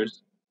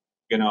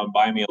going to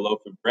buy me a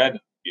loaf of bread in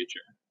the future?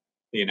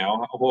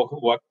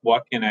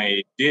 What can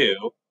I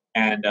do?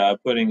 And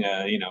putting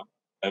a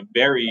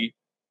very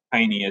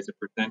tiny as a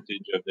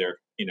percentage of their,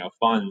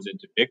 funds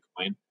into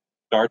Bitcoin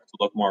starts to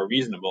look more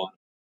reasonable.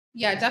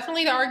 Yeah,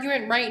 definitely the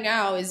argument right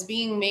now is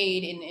being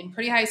made in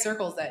pretty high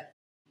circles that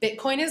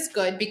Bitcoin is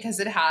good because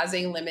it has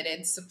a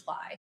limited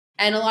supply.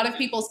 And a lot of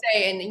people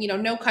say,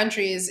 and no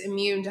country is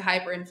immune to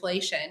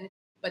hyperinflation,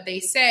 but they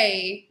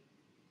say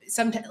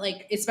sometimes,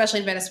 like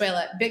especially in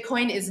Venezuela,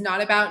 Bitcoin is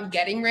not about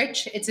getting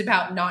rich, it's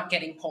about not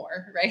getting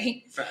poor,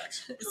 right?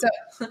 Facts.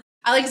 So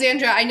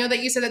Alexandra, I know that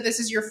you said that this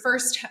is your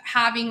first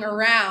halving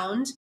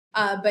around.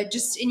 But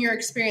just in your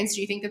experience,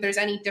 do you think that there's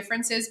any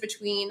differences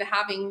between the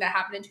halving that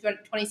happened in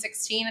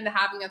 2016 and the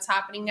halving that's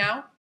happening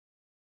now?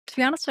 To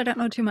be honest, I don't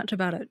know too much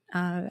about it.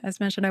 As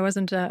mentioned, I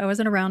wasn't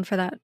around for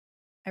that.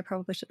 I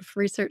probably should have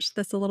researched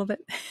this a little bit.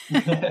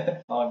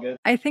 All good.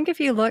 I think if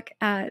you look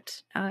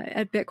at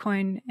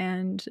Bitcoin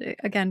and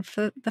again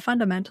for the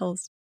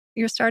fundamentals,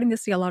 you're starting to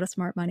see a lot of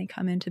smart money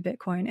come into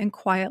Bitcoin and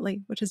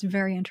quietly, which is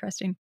very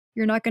interesting.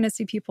 You're not going to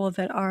see people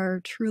that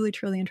are truly,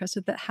 truly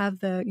interested that have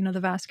the the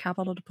vast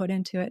capital to put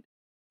into it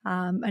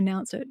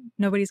announce it.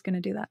 Nobody's going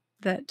to do that.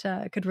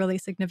 That could really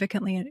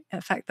significantly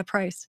affect the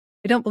price.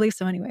 I don't believe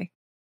so anyway.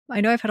 I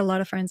know I've had a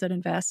lot of friends that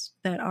invest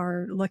that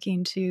are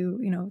looking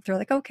to, they're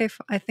like, okay,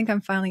 I think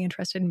I'm finally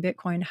interested in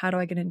Bitcoin. How do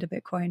I get into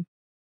Bitcoin?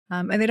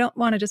 And they don't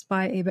want to just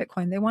buy a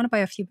Bitcoin. They want to buy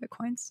a few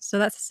Bitcoins. So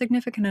that's a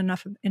significant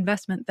enough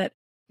investment that,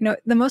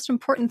 the most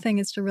important thing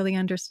is to really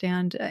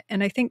understand.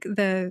 And I think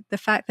the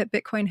fact that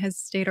Bitcoin has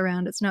stayed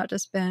around, it's not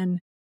just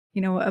been,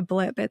 a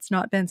blip. It's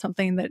not been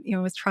something that,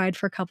 was tried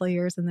for a couple of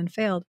years and then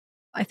failed.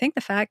 I think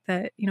the fact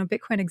that,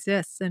 Bitcoin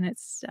exists and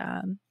it's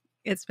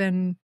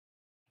been,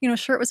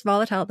 sure, it was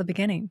volatile at the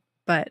beginning,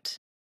 but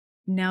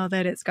now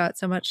that it's got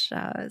so much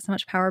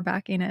power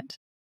backing it,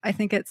 I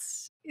think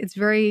it's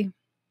very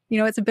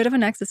it's a bit of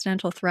an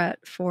existential threat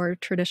for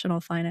traditional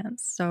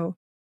finance. So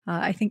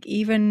I think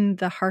even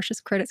the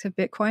harshest critics of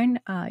Bitcoin,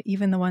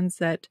 even the ones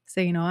that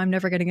say, I'm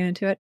never going to get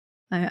into it,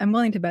 I'm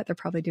willing to bet they're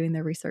probably doing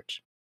their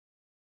research.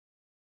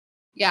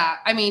 Yeah,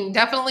 I mean,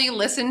 definitely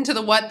listen to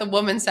what the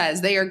woman says.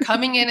 They are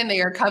coming in and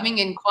they are coming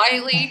in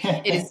quietly.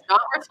 It is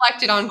not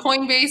reflected on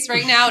Coinbase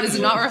right now. It is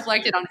not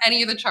reflected on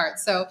any of the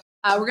charts. So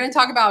we're going to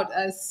talk about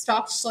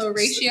stock to flow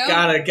ratio.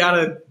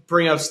 Gotta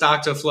bring up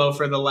stock to flow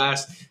for the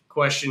last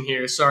question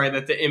here. Sorry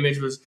that the image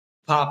was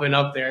popping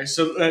up there.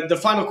 So the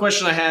final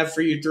question I have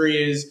for you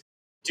three is,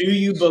 do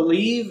you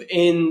believe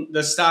in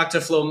the stock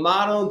to flow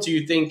model? Do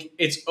you think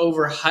it's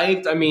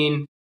overhyped? I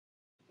mean,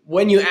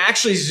 when you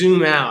actually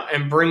zoom out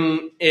and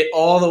bring it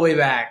all the way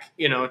back,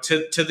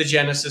 to the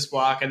Genesis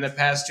block and the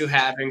past two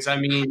halvings, I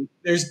mean,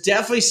 there's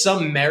definitely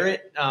some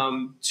merit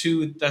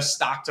to the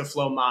stock to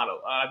flow model.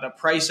 The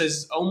price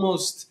is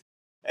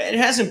it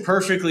hasn't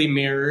perfectly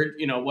mirrored,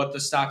 what the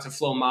stock to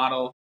flow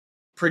model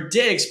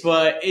predicts,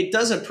 but it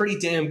does a pretty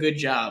damn good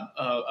job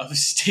of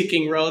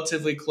sticking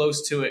relatively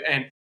close to it.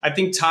 And I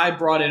think Ty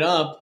brought it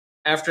up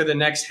after the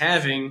next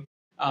halving.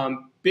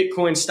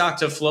 Bitcoin stock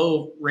to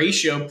flow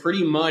ratio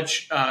pretty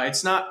much,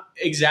 it's not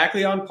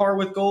exactly on par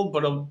with gold,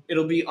 but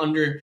it'll be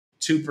under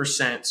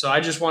 2%. So I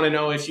just want to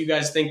know if you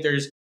guys think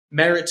there's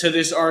merit to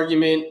this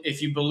argument,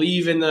 if you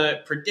believe in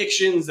the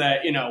predictions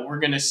that, we're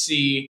going to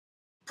see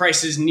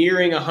prices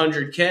nearing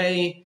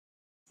 100K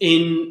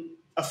in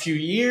a few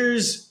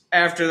years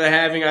after the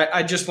halving.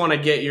 I just want to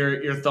get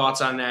your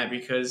thoughts on that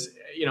because,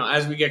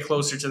 as we get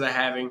closer to the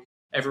halving,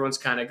 everyone's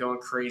kind of going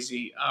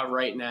crazy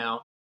right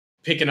now,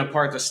 picking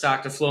apart the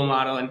stock to flow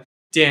model. And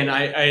Dan,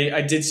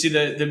 I did see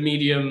the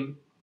Medium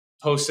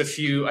post a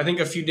few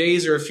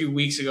days or a few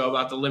weeks ago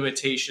about the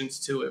limitations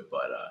to it,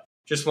 but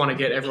just want to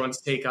get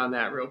everyone's take on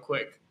that real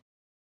quick.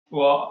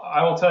 Well,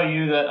 I will tell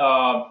you that,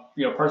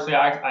 personally,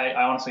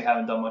 I honestly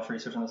haven't done much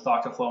research on the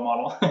stock to flow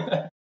model.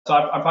 So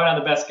I'm probably not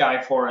the best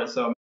guy for it.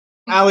 So,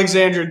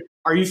 Alexandra,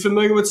 are you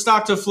familiar with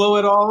stock to flow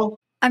at all?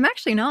 I'm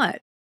actually not.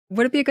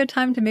 Would it be a good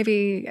time to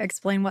maybe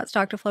explain what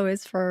stock to flow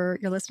is for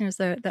your listeners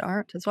that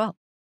aren't as well?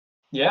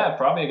 Yeah,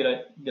 probably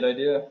a good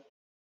idea.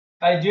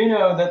 I do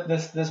know that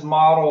this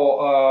model,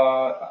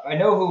 I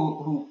know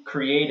who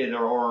created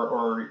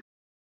or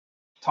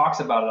talks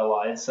about it a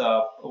lot. It's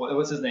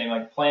what's his name,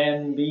 like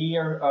Plan B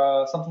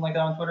or something like that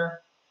on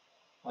Twitter.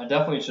 I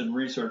definitely should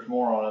research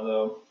more on it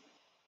though.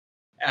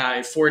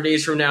 4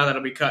 days from now,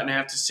 that'll be cut in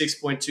half to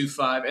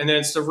 6.25, and then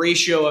it's the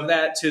ratio of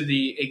that to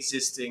the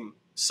existing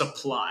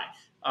supply.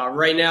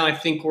 Right now, I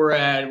think we're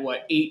at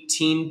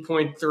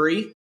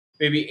 18.3.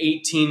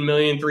 Maybe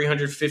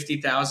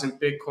 18,350,000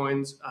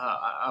 Bitcoins,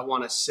 I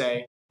want to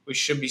say. We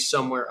should be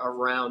somewhere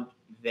around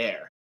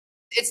there.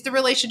 It's the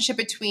relationship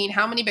between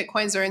how many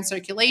Bitcoins are in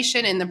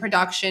circulation and the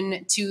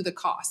production to the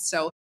cost.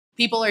 So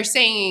people are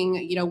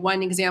saying,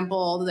 one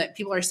example that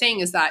people are saying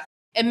is that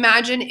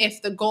imagine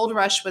if the gold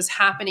rush was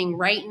happening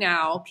right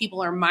now,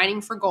 people are mining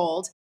for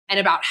gold, and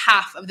about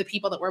half of the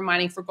people that were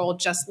mining for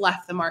gold just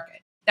left the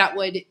market. That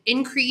would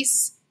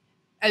increase.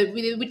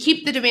 It would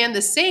keep the demand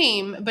the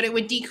same, but it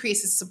would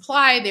decrease the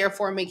supply,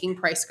 therefore making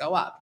price go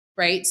up,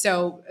 right?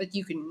 So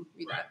you can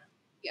read that.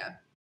 Yeah.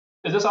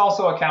 Is this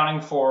also accounting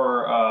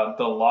for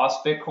the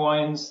lost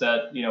Bitcoins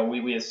that,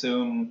 we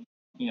assume,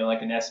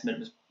 like an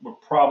estimate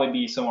would probably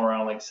be somewhere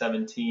around like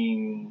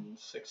 16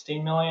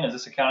 million? Is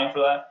this accounting for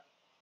that?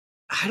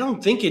 I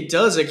don't think it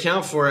does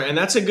account for it. And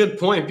that's a good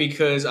point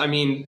because,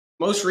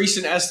 most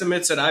recent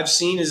estimates that I've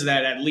seen is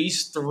that at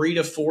least 3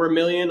 to 4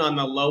 million on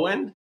the low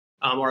end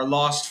are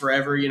lost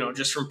forever,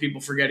 just from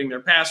people forgetting their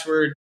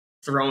password,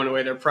 throwing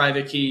away their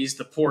private keys.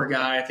 The poor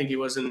guy, I think he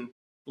was in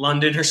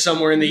London or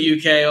somewhere in the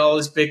UK, all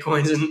his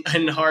Bitcoins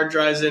and hard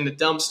drives in a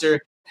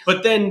dumpster.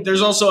 But then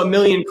there's also 1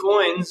 million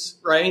coins,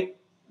 right,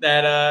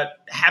 that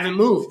haven't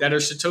moved, that are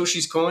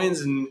Satoshi's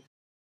coins. And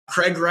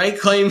Craig Wright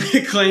claims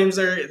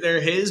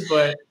they're his,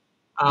 but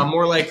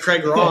more like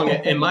Craig wrong,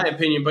 in my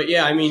opinion. But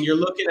yeah, you're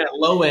looking at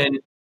low end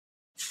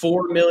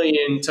 4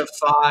 million to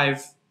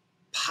 5,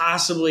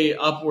 possibly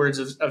upwards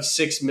of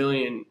 6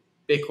 million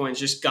Bitcoins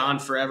just gone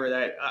forever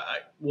that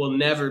will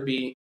never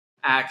be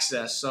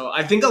accessed. So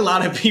I think a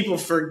lot of people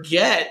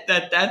forget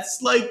that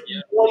that's like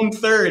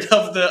 1/3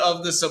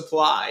 of the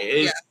supply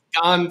is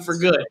gone for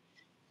good.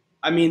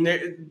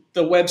 The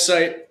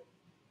website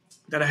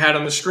that I had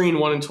on the screen,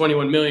 1 in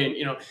 21 million,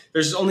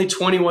 there's only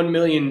 21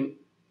 million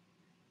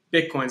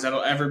Bitcoins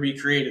that'll ever be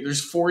created.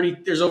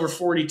 There's over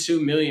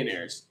 42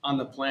 millionaires on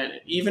the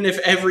planet. Even if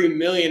every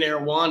millionaire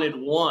wanted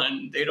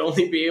one, they'd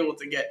only be able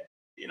to get,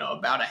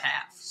 about a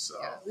half. So,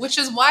 which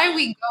is why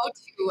we go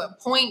to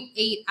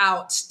 0.8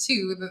 out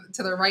to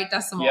the right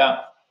decimal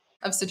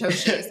of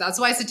Satoshis. That's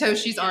why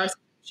Satoshis are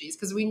Satoshis,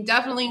 because we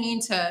definitely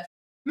need to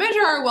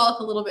measure our wealth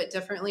a little bit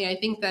differently. I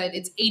think that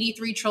it's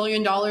 $83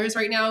 trillion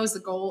right now is the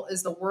goal,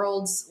 is the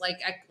world's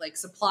like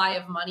supply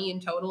of money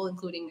in total,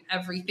 including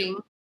everything.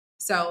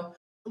 So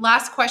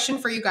last question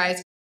for you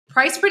guys.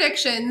 Price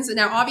predictions.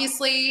 Now,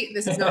 obviously,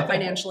 this is not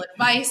financial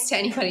advice to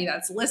anybody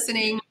that's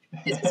listening.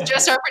 This is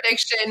just our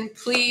prediction.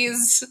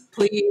 Please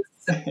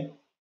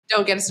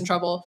don't get us in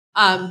trouble.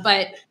 But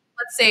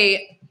let's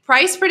say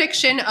price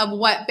prediction of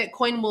what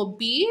Bitcoin will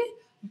be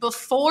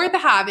before the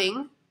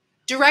halving,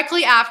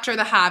 directly after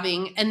the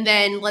halving, and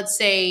then let's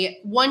say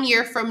 1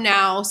 year from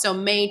now, so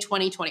May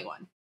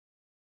 2021.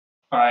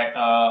 All right,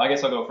 I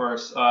guess I'll go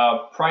first.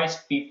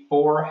 Price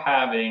before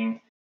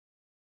halving,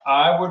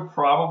 I would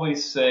probably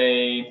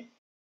say,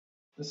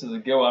 this is a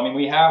good one. I mean,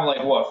 we have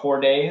like, what,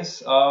 4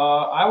 days?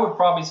 I would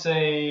probably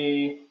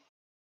say,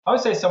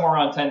 somewhere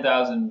around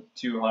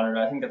 10,200.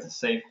 I think that's a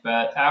safe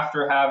bet.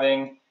 After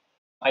halving,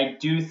 I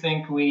do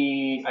think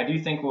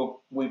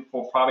we'll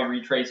probably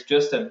retrace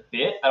just a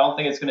bit. I don't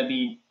think it's going to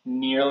be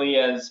nearly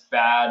as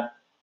bad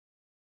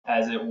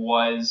as it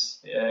was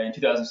in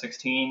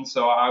 2016.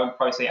 So I would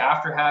probably say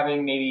after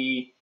halving,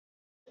 maybe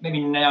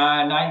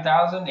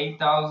 9,000,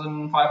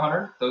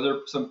 8,500. Those are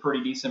some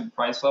pretty decent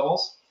price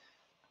levels.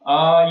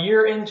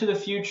 Year into the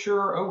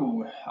future,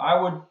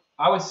 I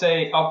would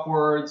say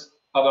upwards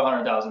of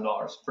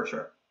 $100,000 for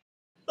sure.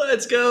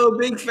 Let's go,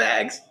 big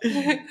facts.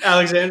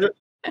 Alexandra?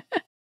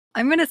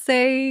 I'm going to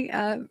say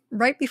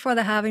right before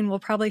the halving, we'll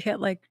probably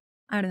hit like,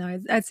 I don't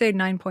know, I'd say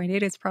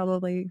 9.8 is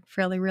probably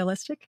fairly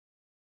realistic.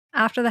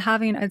 After the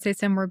halving, I'd say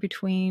somewhere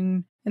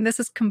between, and this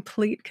is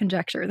complete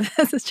conjecture.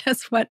 This is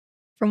just what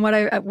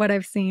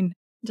I've seen,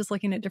 just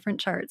looking at different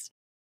charts.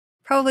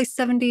 Probably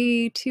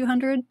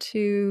 7,200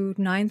 to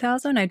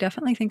 9,000. I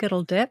definitely think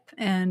it'll dip.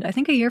 And I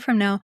think a year from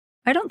now,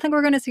 I don't think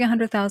we're going to see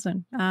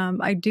 100,000.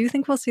 I do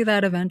think we'll see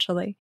that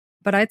eventually.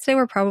 But I'd say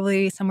we're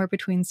probably somewhere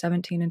between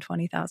 17 and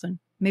 20,000,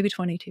 maybe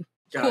 22.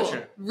 Gotcha.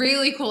 Cool.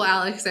 Really cool,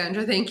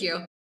 Alexandra. Thank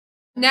you.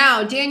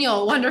 Now,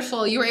 Daniel,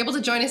 wonderful. You were able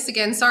to join us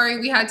again. Sorry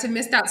we had to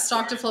miss that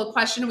stock to flow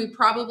question. We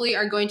probably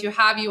are going to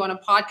have you on a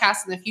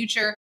podcast in the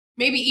future.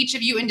 Maybe each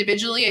of you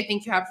individually. I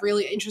think you have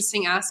really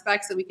interesting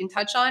aspects that we can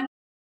touch on.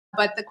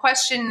 But the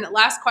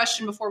last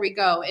question before we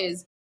go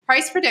is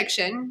price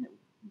prediction.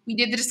 We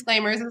did the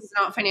disclaimers. This is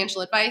not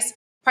financial advice.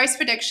 Price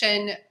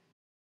prediction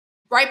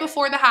right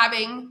before the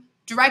halving,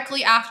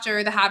 directly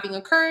after the halving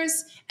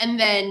occurs, and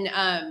then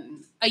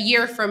a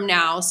year from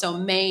now, so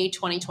May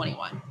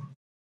 2021.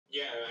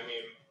 Yeah, I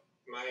mean,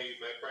 my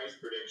price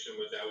prediction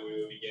was that we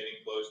would be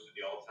getting close to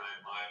the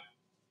all-time high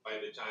by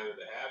the time of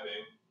the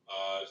halving.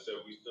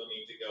 So we still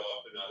need to go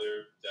up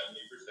another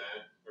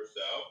 70% or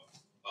so.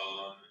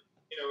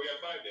 We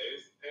got 5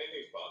 days.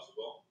 Anything's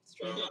possible.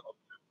 So,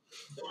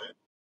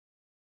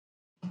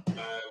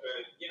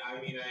 but yeah,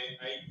 I mean,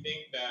 I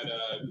think that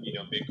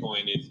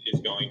Bitcoin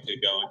is going to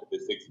go into the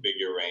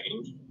six-figure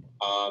range.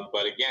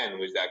 But again,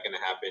 was that going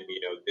to happen?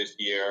 This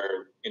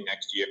year, in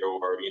next year,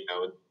 or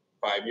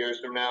 5 years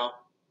from now?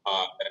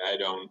 I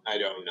don't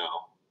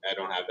know. I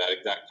don't have that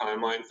exact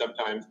timeline.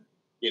 Sometimes,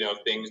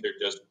 things are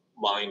just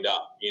lined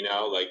up.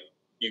 Like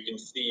you can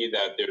see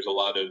that there's a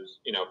lot of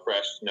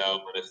fresh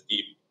snow on a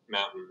steep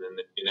mountain, and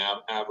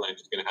an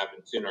avalanche is going to happen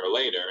sooner or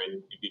later.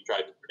 And if you try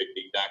to predict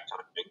the exact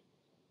timing,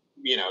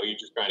 you're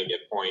just trying to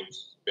get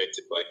points,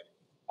 basically.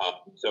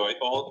 So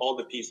all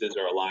the pieces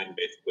are aligned,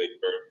 basically,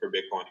 for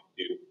Bitcoin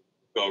to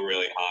go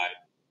really high.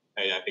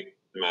 I think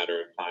it's a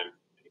matter of time.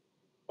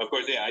 Of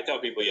course, yeah, I tell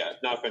people,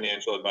 it's not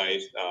financial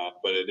advice,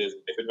 but it is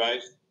life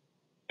advice.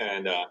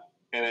 And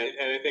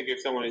I think if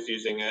someone is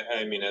using,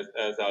 I mean, as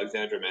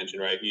Alexandra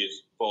mentioned, right, if you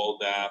use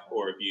Fold app,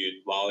 or if you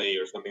use Lolly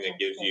or something that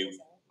gives you,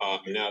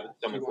 now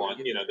someone's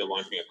launching, they're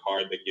launching a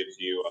card that gives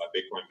you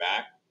Bitcoin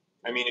back.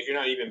 I mean, if you're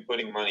not even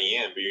putting money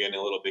in, but you're getting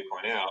a little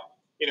Bitcoin out,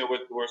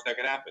 what's the worst that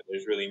could happen?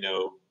 There's really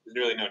no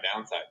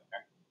downside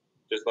there.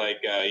 Just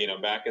like,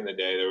 back in the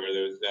day, there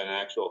was an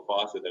actual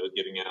faucet that was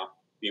giving out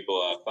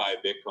people 5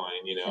 Bitcoin,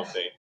 if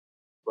they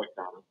clicked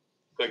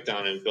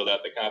on it and filled out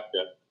the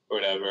CAPTCHA or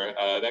whatever,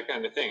 that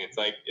kind of thing. It's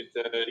like,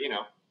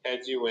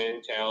 heads you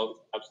win, tails,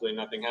 absolutely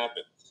nothing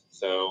happens.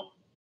 So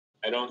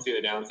I don't see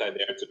the downside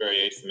there. It's a very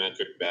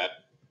asymmetric bet.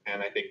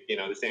 And I think,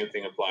 the same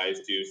thing applies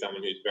to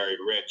someone who's very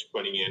rich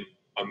putting in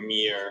a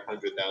mere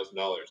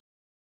 $100,000.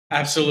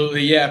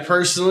 Absolutely. Yeah.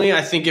 Personally,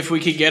 I think if we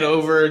could get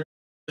over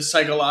the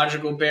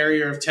psychological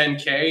barrier of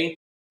 10K,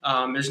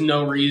 there's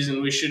no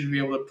reason we shouldn't be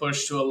able to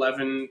push to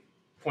 11.5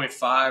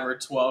 or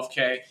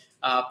 12K.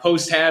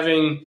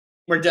 Post-halving,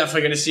 we're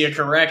definitely going to see a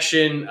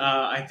correction.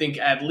 I think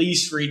at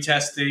least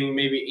retesting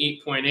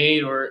maybe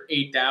 8.8 or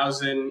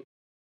 8,000.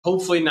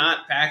 Hopefully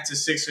not back to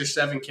 6 or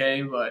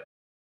 7K, but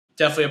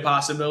definitely a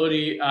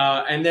possibility.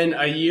 And then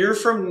a year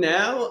from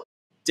now,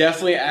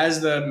 definitely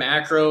as the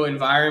macro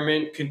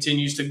environment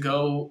continues to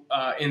go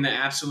in the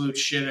absolute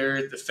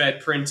shitter, the Fed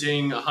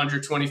printing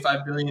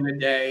 $125 billion a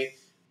day.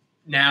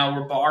 Now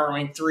we're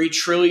borrowing $3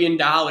 trillion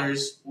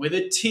with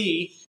a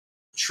T,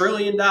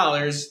 $trillion,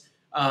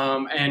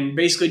 and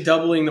basically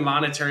doubling the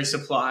monetary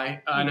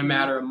supply in a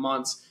matter of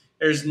months.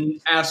 There's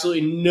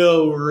absolutely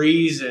no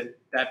reason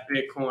that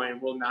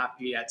Bitcoin will not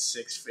be at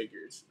 6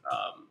 figures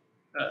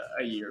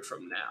a year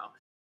from now.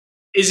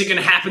 Is it going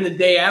to happen the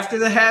day after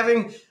the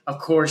halving? Of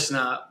course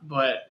not.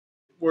 But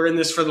we're in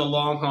this for the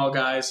long haul,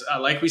 guys.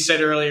 Like we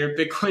said earlier,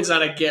 Bitcoin's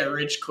not a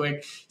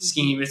get-rich-quick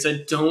scheme. It's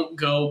a don't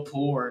go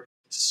poor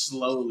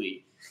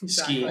slowly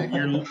scheme.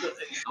 Exactly.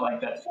 I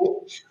like that.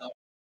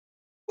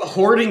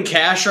 hoarding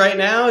cash right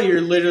now,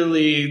 you're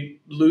literally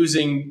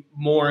losing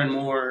more and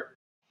more.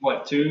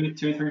 What,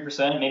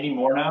 3%, maybe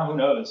more now? Who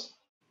knows?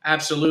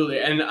 Absolutely.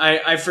 And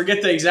I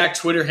forget the exact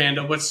Twitter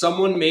handle, but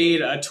someone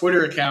made a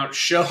Twitter account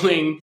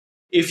showing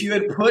if you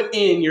had put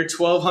in your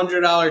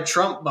 $1,200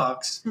 Trump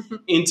bucks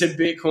into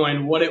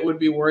Bitcoin, what it would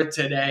be worth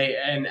today.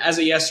 And as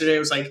of yesterday, it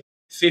was like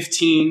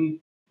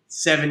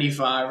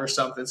 1575 or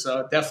something.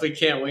 So definitely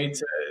can't wait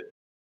to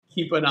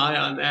keep an eye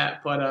on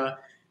that. But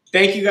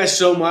thank you guys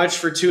so much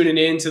for tuning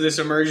in to this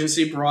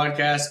emergency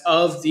broadcast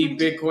of the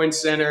Bitcoin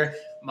Center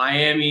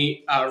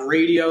Miami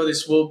radio.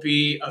 This will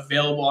be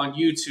available on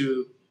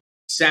YouTube,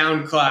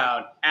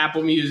 SoundCloud,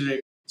 Apple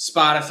Music,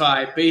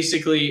 Spotify,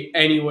 basically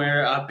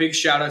anywhere. A big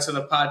shout out to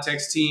the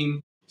Podtext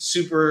team.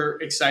 Super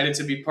excited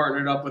to be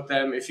partnered up with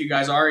them. If you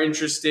guys are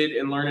interested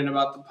in learning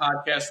about the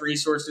podcast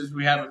resources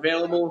we have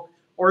available,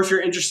 or if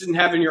you're interested in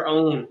having your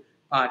own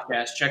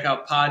podcast, check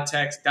out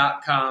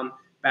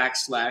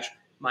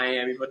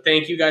podtext.com/Miami. But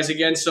thank you guys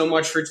again so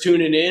much for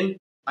tuning in.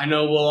 I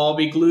know we'll all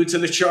be glued to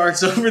the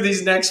charts over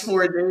these next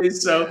 4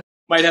 days, so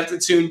might have to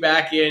tune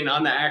back in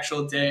on the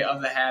actual day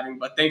of the halving.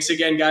 But thanks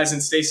again, guys,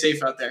 and stay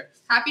safe out there.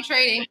 Happy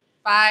trading.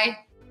 Bye.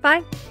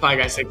 Bye. Bye,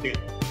 guys. Thank you.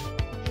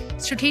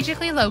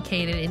 Strategically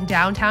located in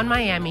downtown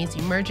Miami's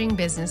emerging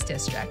business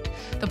district,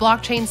 the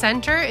Blockchain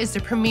Center is the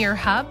premier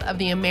hub of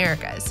the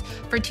Americas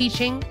for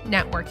teaching,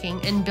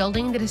 networking, and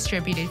building the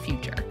distributed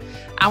future.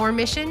 Our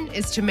mission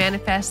is to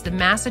manifest the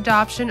mass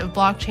adoption of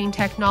blockchain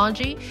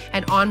technology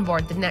and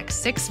onboard the next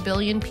 6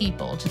 billion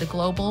people to the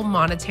global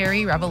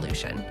monetary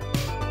revolution.